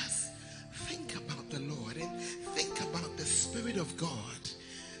to just think about the Lord and think about the Spirit of God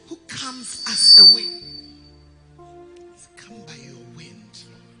who comes as a wind. He's come by your wind,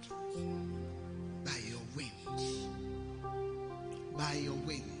 Lord. By your wind. By your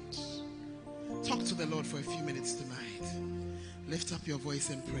wind. Talk to the Lord for a few minutes tonight. Lift up your voice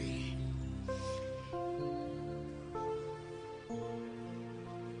and pray.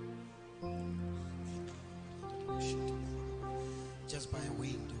 Just by a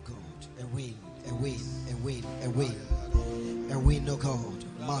wind, oh God. A wind, a wind, a wind, a wind. A wind, oh God.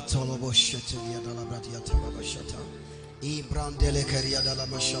 Matolobo Shetelia Dalabratia Tabashata. Ibrandele Keria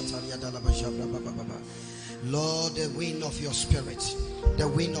Dalabashata Yadalabajabra Baba. Lord, the wind of your spirit, the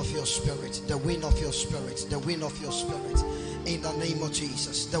wind of your spirit, the wind of your spirit, the wind of your spirit, in the name of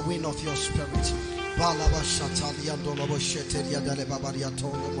Jesus, the wind of your spirit. The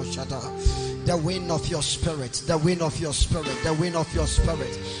wind of your spirit, the wind of your spirit, the wind of your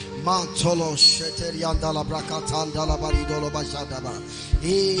spirit. Mantolo sheterianda la brakatanda la baridolo bashadaba.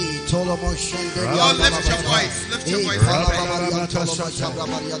 Tolomo shende Oh, lift your voice. Lift your voice.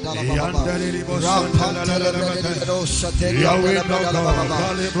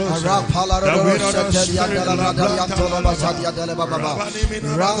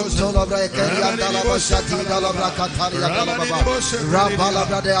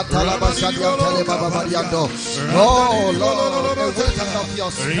 Oh Lord, a wind of your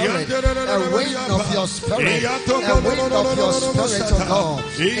spirit, a wind of your spirit, a wind of your spirit, oh God.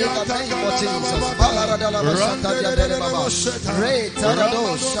 In the name of Jesus,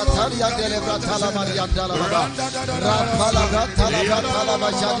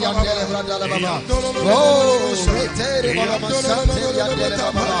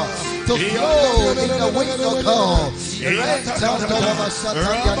 to flow in the wind of God.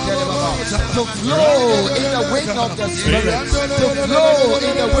 To flow in the wind of the Spirit. To flow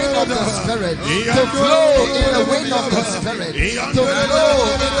in the wind of the Spirit. To flow in the wind of the Spirit. To flow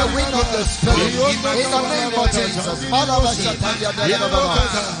in the wind of the Spirit. In the name of Jesus. In the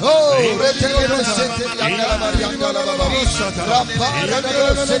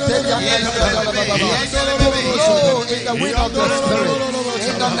wind of the Spirit. In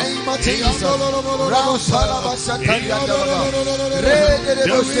the name of Jesus. A strong wind of the Spirit in the name of Jesus.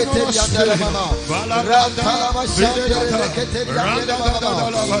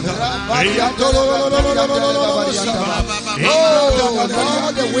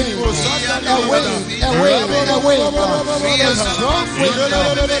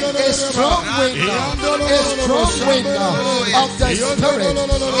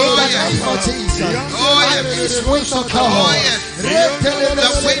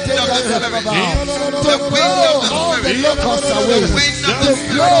 This wind of God. To blow all the locusts away. To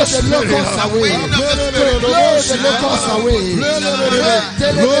blow the locusts away. To blow the locusts away.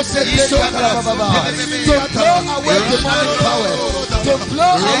 To blow away demonic power. To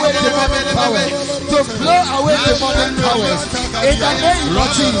blow away demonic power. To blow away demonic powers. In the name of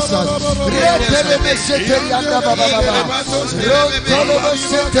Jesus.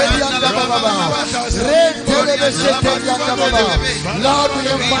 Lord, we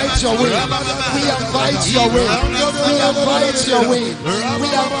invite your wind. We invite your wind. We invite your wind. We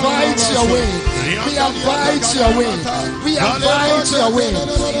invite your wind. We invite your wind. We invite your wind.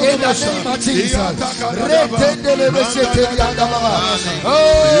 In the name of Jesus.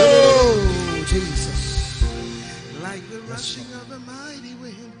 Oh, Jesus. Like the rushing of a mighty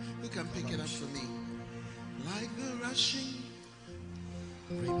wind. Who can pick it up for me? Like the rushing.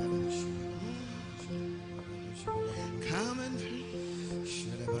 Come and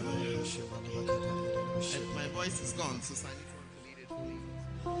my voice is gone, so I need to lead it, please.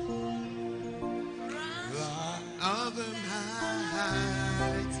 Of a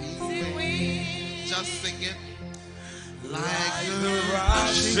mighty wind. Just sing it. Like the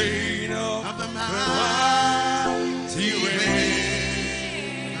rushing of a mighty wind.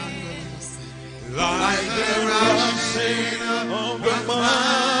 Like the rushing of a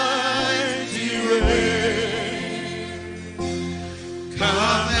mighty wind.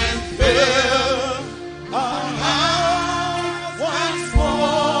 Come and fill our hearts once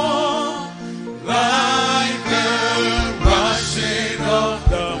more, like the rushing of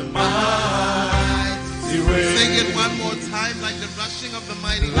the mighty wind. Sing it one more time, like the rushing of the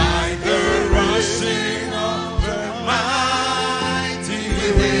mighty wind. Like the rushing of the mighty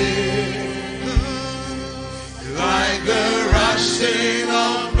wind. Like the rushing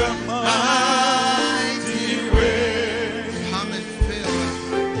of the mighty wind. Come and fill.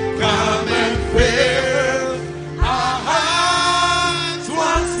 Come and fill our hearts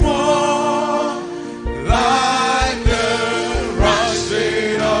once more, like the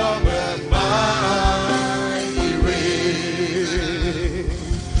rushing of the mighty wind.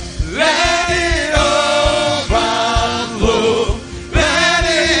 Let it overflow. Let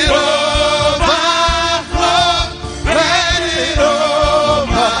it overflow. Let it overflow.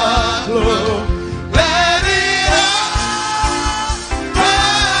 Let it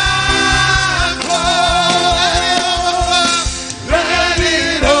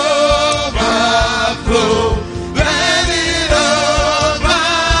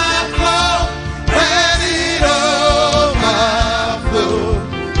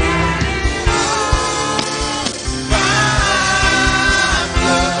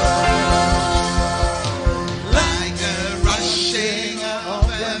like a rushing of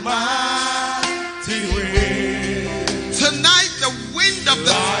the mighty wind. Tonight, the wind of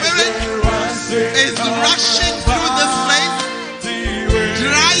the Spirit is rushing through this place,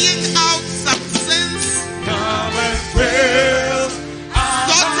 drying out substance,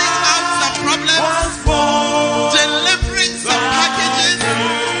 sorting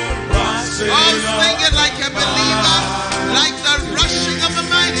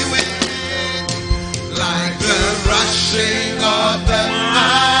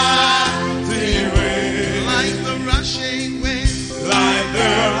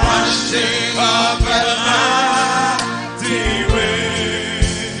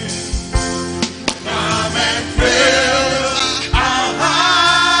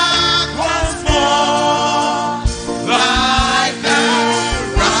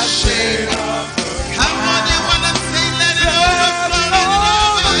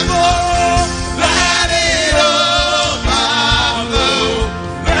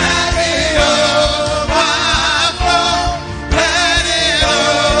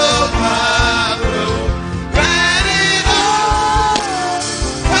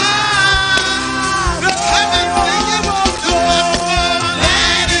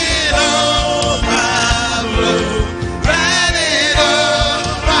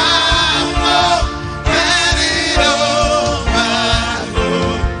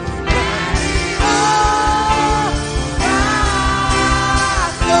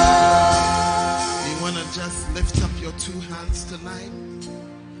your two hands tonight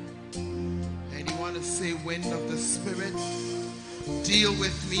and you want to say, wind of the Spirit, deal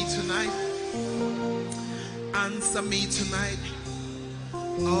with me tonight, answer me tonight.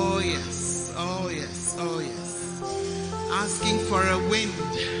 Oh yes, oh yes, oh yes. Asking for a wind.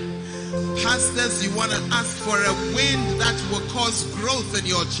 Pastors, you want to ask for a wind that will cause growth in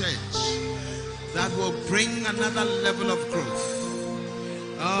your church, that will bring another level of growth.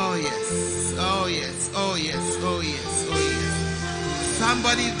 Oh yes, oh yes, oh yes, oh yes, oh yes.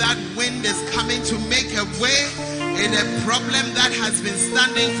 Somebody, that wind is coming to make a way in a problem that has been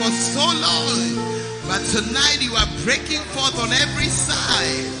standing for so long. But tonight you are breaking forth on every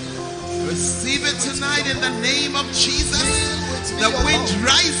side. Receive it tonight in the name of Jesus. The wind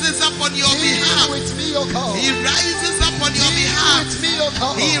rises up on your behalf. He rises up on your behalf.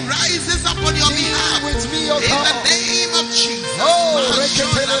 He rises up on your behalf. In the name of Jesus. Oh yes.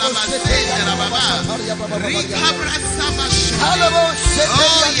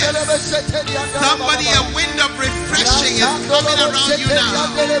 Somebody, a wind of refreshing is coming around you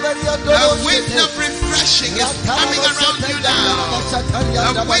now. A wind of refreshing is coming around you now.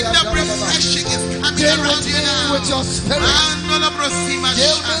 A wind of refreshing is coming around you now. With your spirit.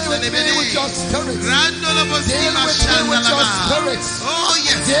 Deal with me with your spirit. Oh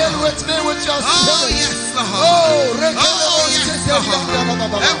yes. Deal with me with your spirit. Oh yes, Lord. Oh yes, Lord.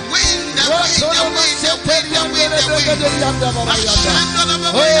 A wind, a wind, a wind, a wind, a wind, a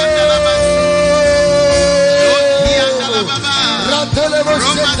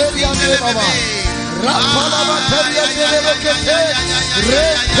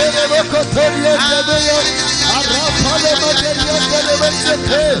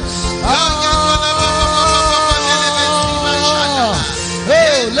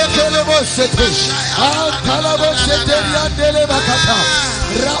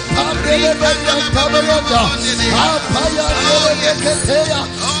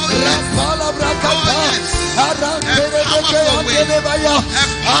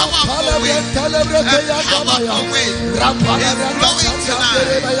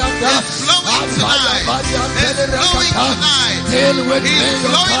Deal with me,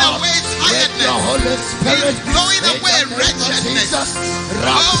 blowing away tiredness. The Holy Spirit blowing away wretchedness.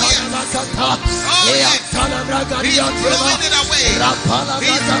 Oh yes. He's blowing it away.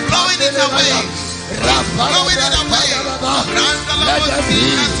 He's blowing it away. He's blowing it away. Let there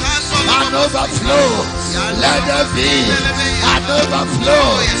be an overflow. Let there be an overflow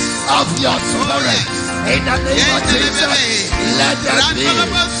of your spirit. In the name of Jesus, let there be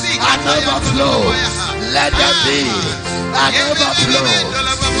an overflow. Let there be an overflow.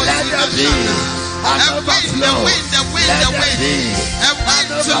 Let there be an overflow. Let there be a wind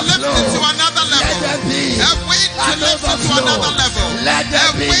to lift it to another level. A wind to lift it to another level. A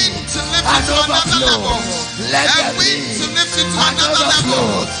wind to lift it to another level. A wind to lift it to another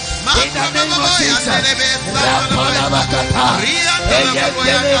level. In the name of Jesus,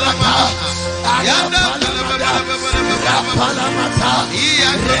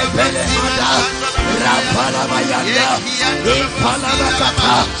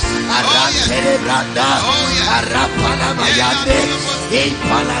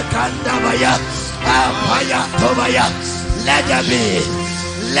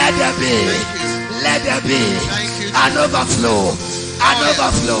 let there be an overflow.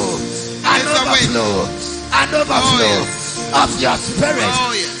 An overflow of your spirit.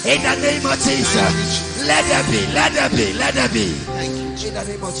 In the name of Jesus. Let there be. Thank you, Jesus. In the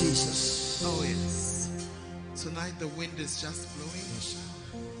name of Jesus. Oh yes. Tonight the wind is just blowing.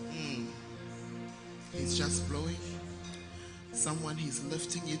 It's just blowing. Someone, he's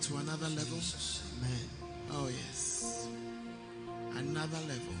lifting you to another level. Amen. Oh yes. Another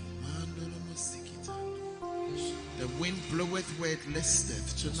level. The wind bloweth where it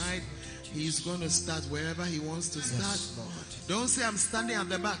listeth. Tonight, he's going to start wherever he wants to start. Yes, Lord. Don't say, I'm standing at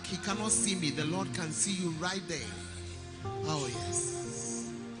the back. He cannot see me. The Lord can see you right there. Oh, yes.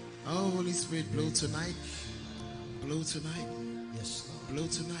 Oh, Holy Spirit, blow tonight. Blow tonight. Yes, Lord. Blow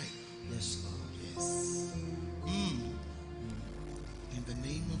tonight. Yes, Lord. Yes. In the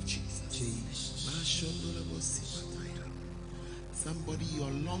name of Jesus. Jesus. Somebody,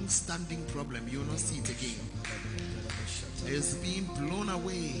 your long-standing problem, you will not see it again. It's being blown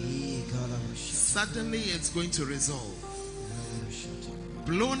away. Suddenly it's going to resolve.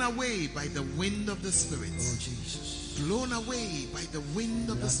 Blown away by the wind of the Spirit. Blown away by the wind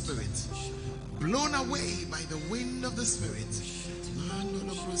of the Spirit. Blown away by the wind of the Spirit.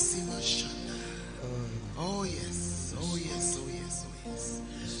 Oh yes, oh yes, oh yes, oh yes.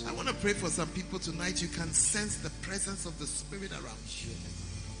 I want to pray for some people tonight. You can sense the presence of the Spirit around you.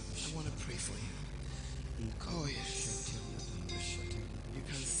 I want to pray for you. Oh, yes. You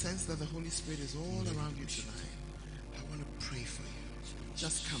can sense that the Holy Spirit is all around you tonight. I want to pray for you.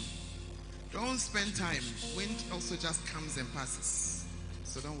 Just come. Don't spend time. Wind also just comes and passes.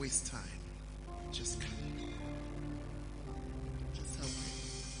 So don't waste time. Just come. Just help me.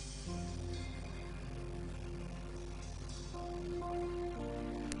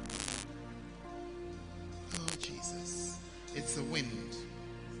 Oh, Jesus. It's a wind.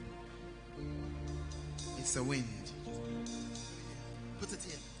 It's a wind. Put it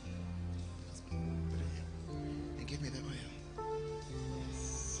here. Put it here. And give me the oil.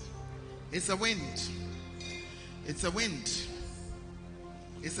 It's a wind. It's a wind.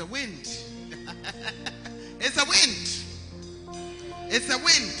 It's a wind. It's a wind. It's a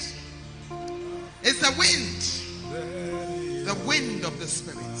wind. It's a wind. The wind of the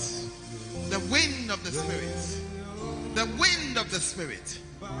Spirit. The wind of the Spirit. The wind of the Spirit.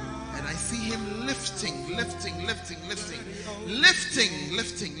 And I see him lifting.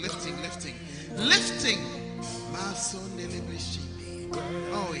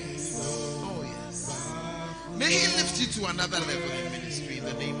 Oh yes. May he lift you to another level in ministry in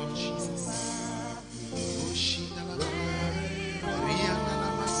the name of Jesus.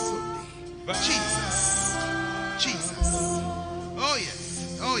 Jesus. Oh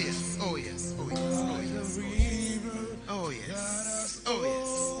yes. Oh yes. Oh yes. Oh yes. Oh yes. Oh yes. Oh yes.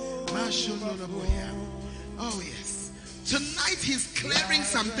 Oh yes. Tonight he's clearing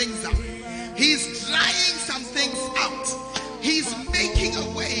some things out. He's drying some things out. He's making a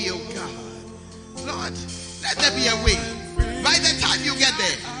way, oh God. Lord, let there be a way. By the time you get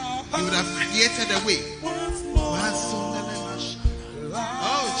there, you would have created a way.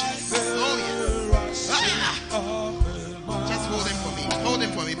 Oh Jesus. Oh yes. Ah. Just hold him for me. Hold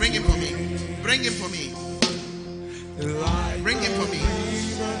him for me. Bring him for me. Bring him for me. Bring him for me.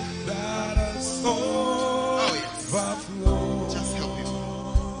 Oh yes. Just help him.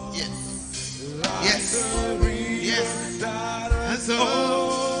 Yes. Yes. Yes. That's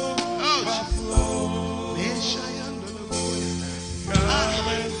all. Oh Jesus. I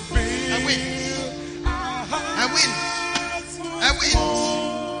win. I win. I win. I win.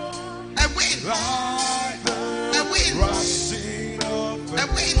 I win. I win.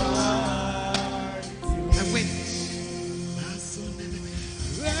 I win.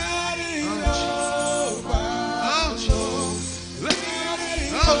 Oh Jesus. Oh Jesus.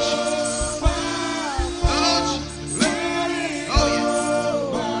 Oh Jesus. Oh yes.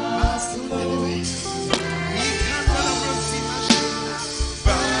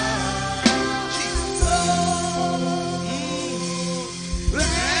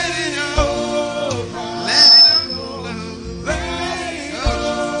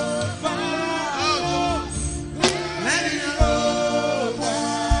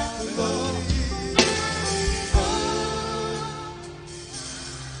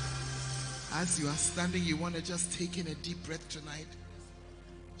 As you are standing, you want to just take in a deep breath tonight.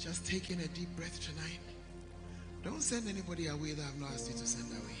 Just take in a deep breath tonight. Don't send anybody away that I've not asked you to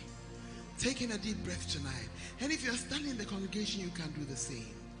send away. Take in a deep breath tonight. And if you're standing in the congregation, you can do the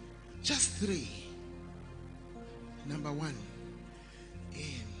same. Just 3. Number 1,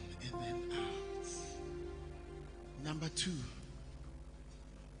 in and then out. Number 2,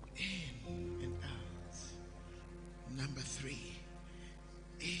 in and out. Number 3,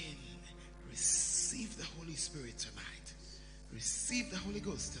 in. Receive the Holy Spirit tonight. Receive the Holy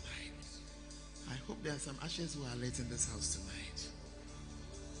Ghost tonight. I hope there are some ashes who are late in this house tonight.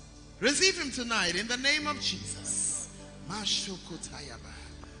 Receive him tonight in the name of Jesus. Oh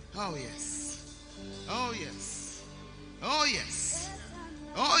yes. Oh yes. Oh yes.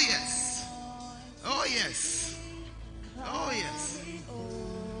 Oh yes. Oh yes. Oh yes.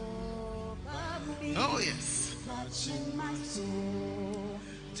 Oh yes.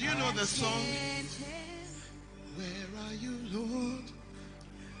 Do you know the song? Where are you, Lord?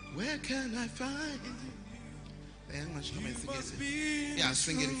 Where can I find you? The young man should come and sing it. Yeah,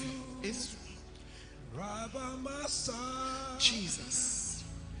 sing it. It's Jesus.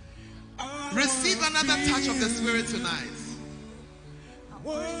 Receive another touch of the Spirit tonight.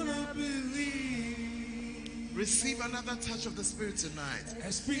 Receive another touch of the Spirit tonight.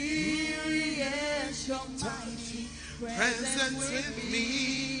 Experience your mighty Presence with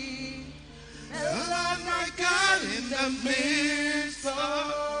me. Lord my God in the midst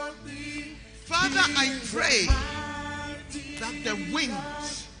of me. Father, I pray that the wind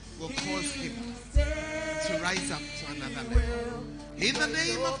will cause him to rise up to another level. In the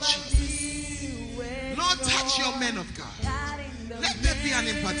name of Jesus. Lord, touch your men of God. Let there be an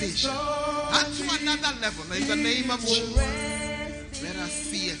impartation and to another level. In the name of Jesus. Let us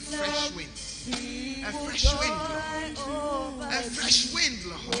see a fresh wind. A fresh wind, Lord. A fresh wind,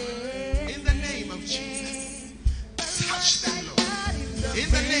 Lord. In the name of Jesus. Touch them, Lord. In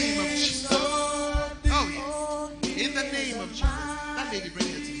the name of Jesus. Oh, yes. In the name of Jesus. That lady, bring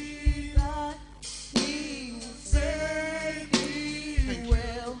it to me.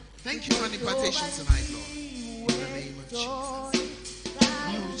 Thank you for an impartation tonight, Lord. In the name of Jesus. Oh,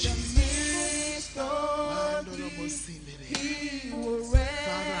 Jesus.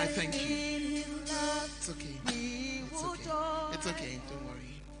 Father, I thank you. It's okay. It's okay. It's okay. Don't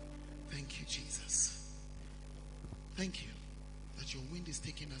worry. Thank you, Jesus. Thank you that your wind is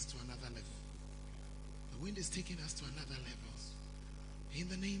taking us to another level. The wind is taking us to another level. In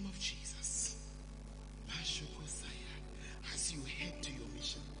the name of Jesus. As you head to your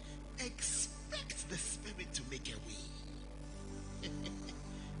mission, expect the Spirit to make a way.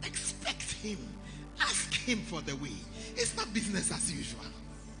 Expect Him. Ask Him for the way. It's not business as usual.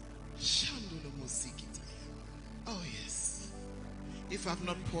 Oh, yes. If I've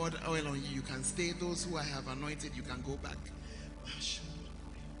not poured oil on you, you can stay. Those who I have anointed, you can go back.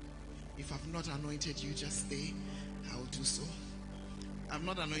 If I've not anointed you, just stay. I will do so. I'm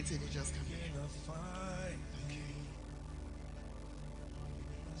not anointed, you just come here.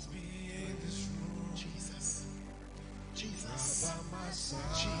 Jesus. Jesus.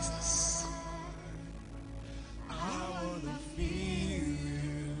 Jesus. I want to feel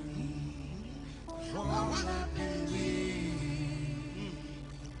you. I want to believe.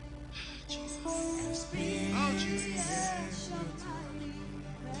 Jesus. Oh, Jesus.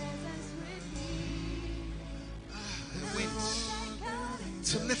 A wind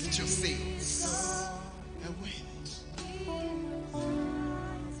to lift your sails. A wind.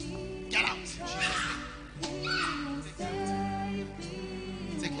 Get out.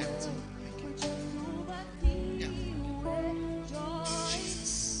 Take care. Yeah.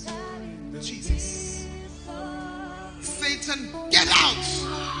 Jesus. Jesus. Satan, get out.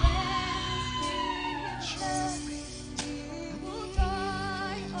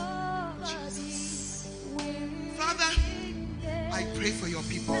 Father, I pray for your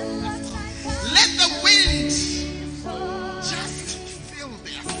people. Let the wind just fill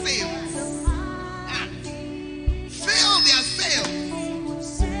their sails. Fill their sails.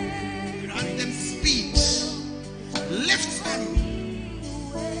 Grant them speed. Lift them.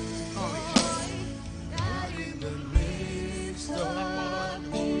 Oh, yes.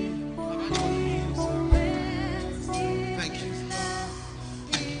 Thank you.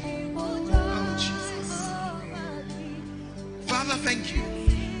 Oh, Jesus. Father, thank you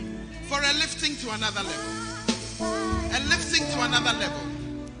for a lifting to another level. A lifting to another level.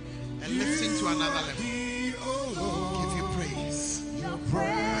 A lifting to another level. Give you praise. Your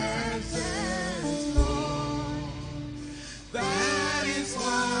presence, Lord. That is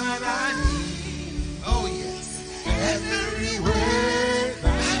what I need. Oh, yes. Everywhere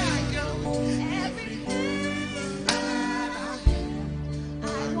that I go, everything that I do, I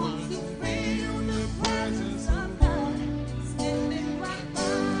want to feel the presence of God standing right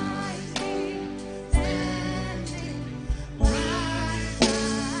by me, standing right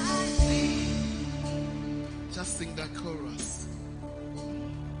by me. Just sing that chorus.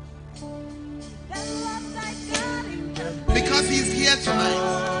 Because He's here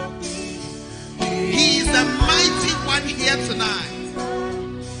tonight. He is the mighty one here tonight.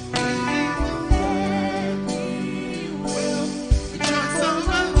 Rejoice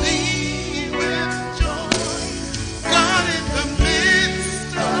over thee with joy. God in the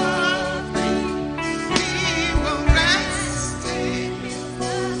midst of thee. He will rest in you.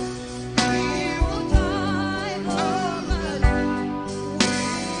 He will die over thee.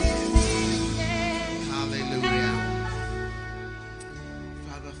 Hallelujah.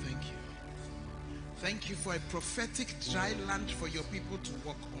 Father, thank you. Thank you for a prophetic dry land for your people to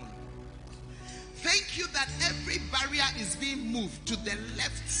walk on. Thank you that every barrier is being moved to the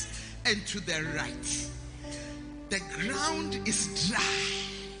left and to the right. The ground is dry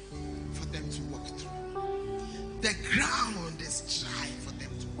for them to walk through. The ground is dry for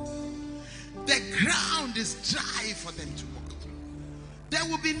them to walk through. The ground is dry for them to walk through. There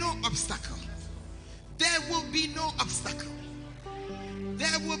will be no obstacle. There will be no obstacle.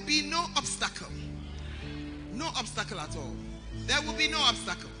 There will be no obstacle. No obstacle at all. There will be no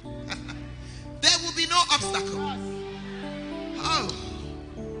obstacle. There will be no obstacle. Oh,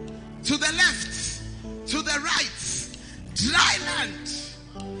 to the left, to the right, dry land.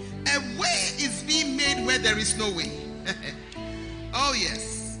 A way is being made where there is no way. Oh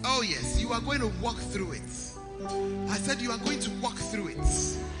yes, oh yes. You are going to walk through it. I said you are going to walk through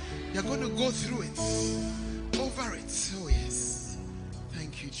it. You are going to go through it, over it. Oh yes.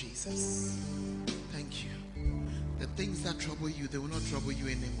 Thank Thank you, Jesus. Thank you. The things that trouble you, they will not trouble you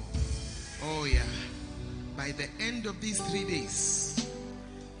anymore. Oh yeah. By the end of these 3 days,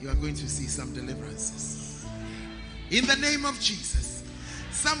 you are going to see some deliverances. In the name of Jesus.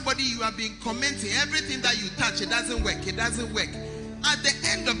 Somebody, you have been commenting, everything that you touch, it doesn't work. It doesn't work. At the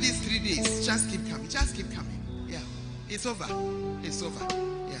end of these 3 days, just keep coming. Just keep coming. Yeah. It's over. It's over.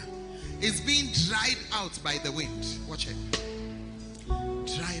 Yeah. It's being dried out by the wind. Watch it.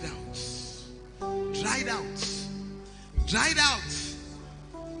 Dried out. Dried out. Dried out.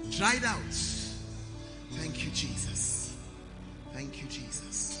 Dried out. Thank you, Jesus. Thank you,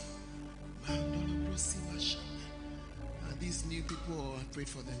 Jesus. These new people, I prayed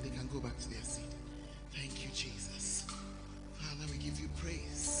for them. They can go back to their seat. Thank you, Jesus. Father, we give you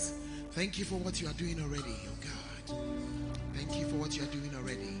praise. Thank you for what you are doing already, oh God. Thank you for what you are doing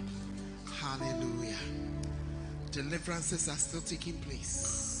already. Hallelujah. Deliverances are still taking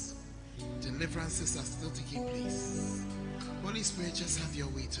place. Deliverances are still taking place. Holy Spirit, just have your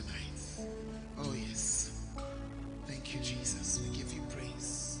way tonight. Oh yes. Thank you, Jesus. We give you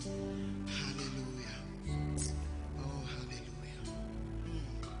praise. Hallelujah. Oh, hallelujah.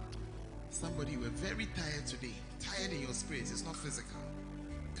 Somebody, you were very tired today. Tired in your spirit. It's not physical.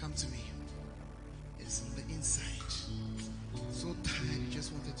 Come to me. It's on the inside. So tired, you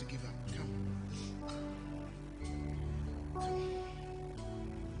just wanted to give up. Come.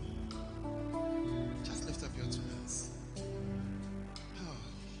 Just lift up your two hands. Oh,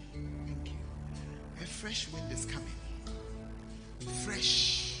 thank you. A fresh wind is coming.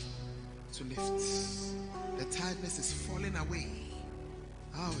 Fresh to lift. The tiredness is falling away.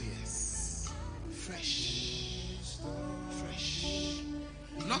 Oh, yes. Fresh. Fresh.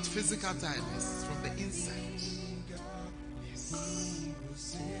 Not physical tiredness, from the inside. Yes.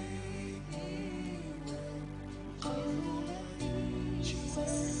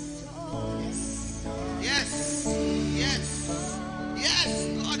 Jesus. Yes. Yes. Yes.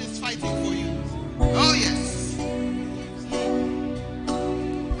 God is fighting for you. Oh, yes.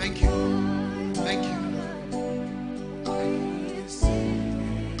 Thank you. Thank you.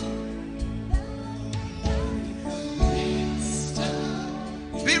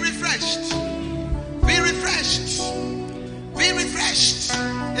 Be refreshed. Be refreshed. Be refreshed.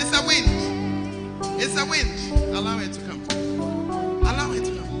 It's a wind. It's a wind. Allow it to come. Allow it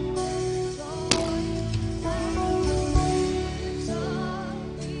to come.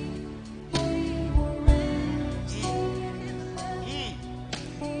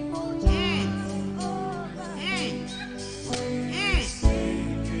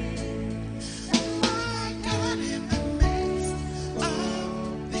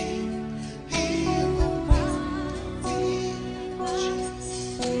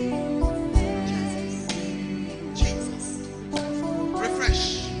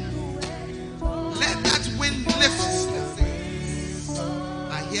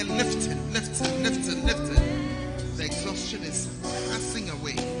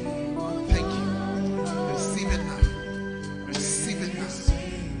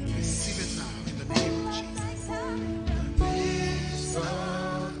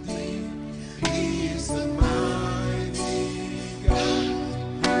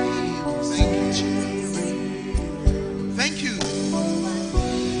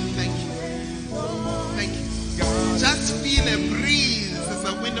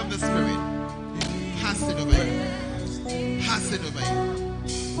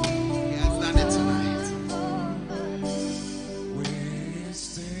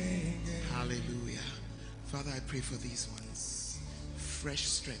 Fresh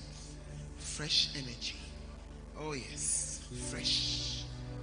strength, fresh energy. Oh yes, fresh.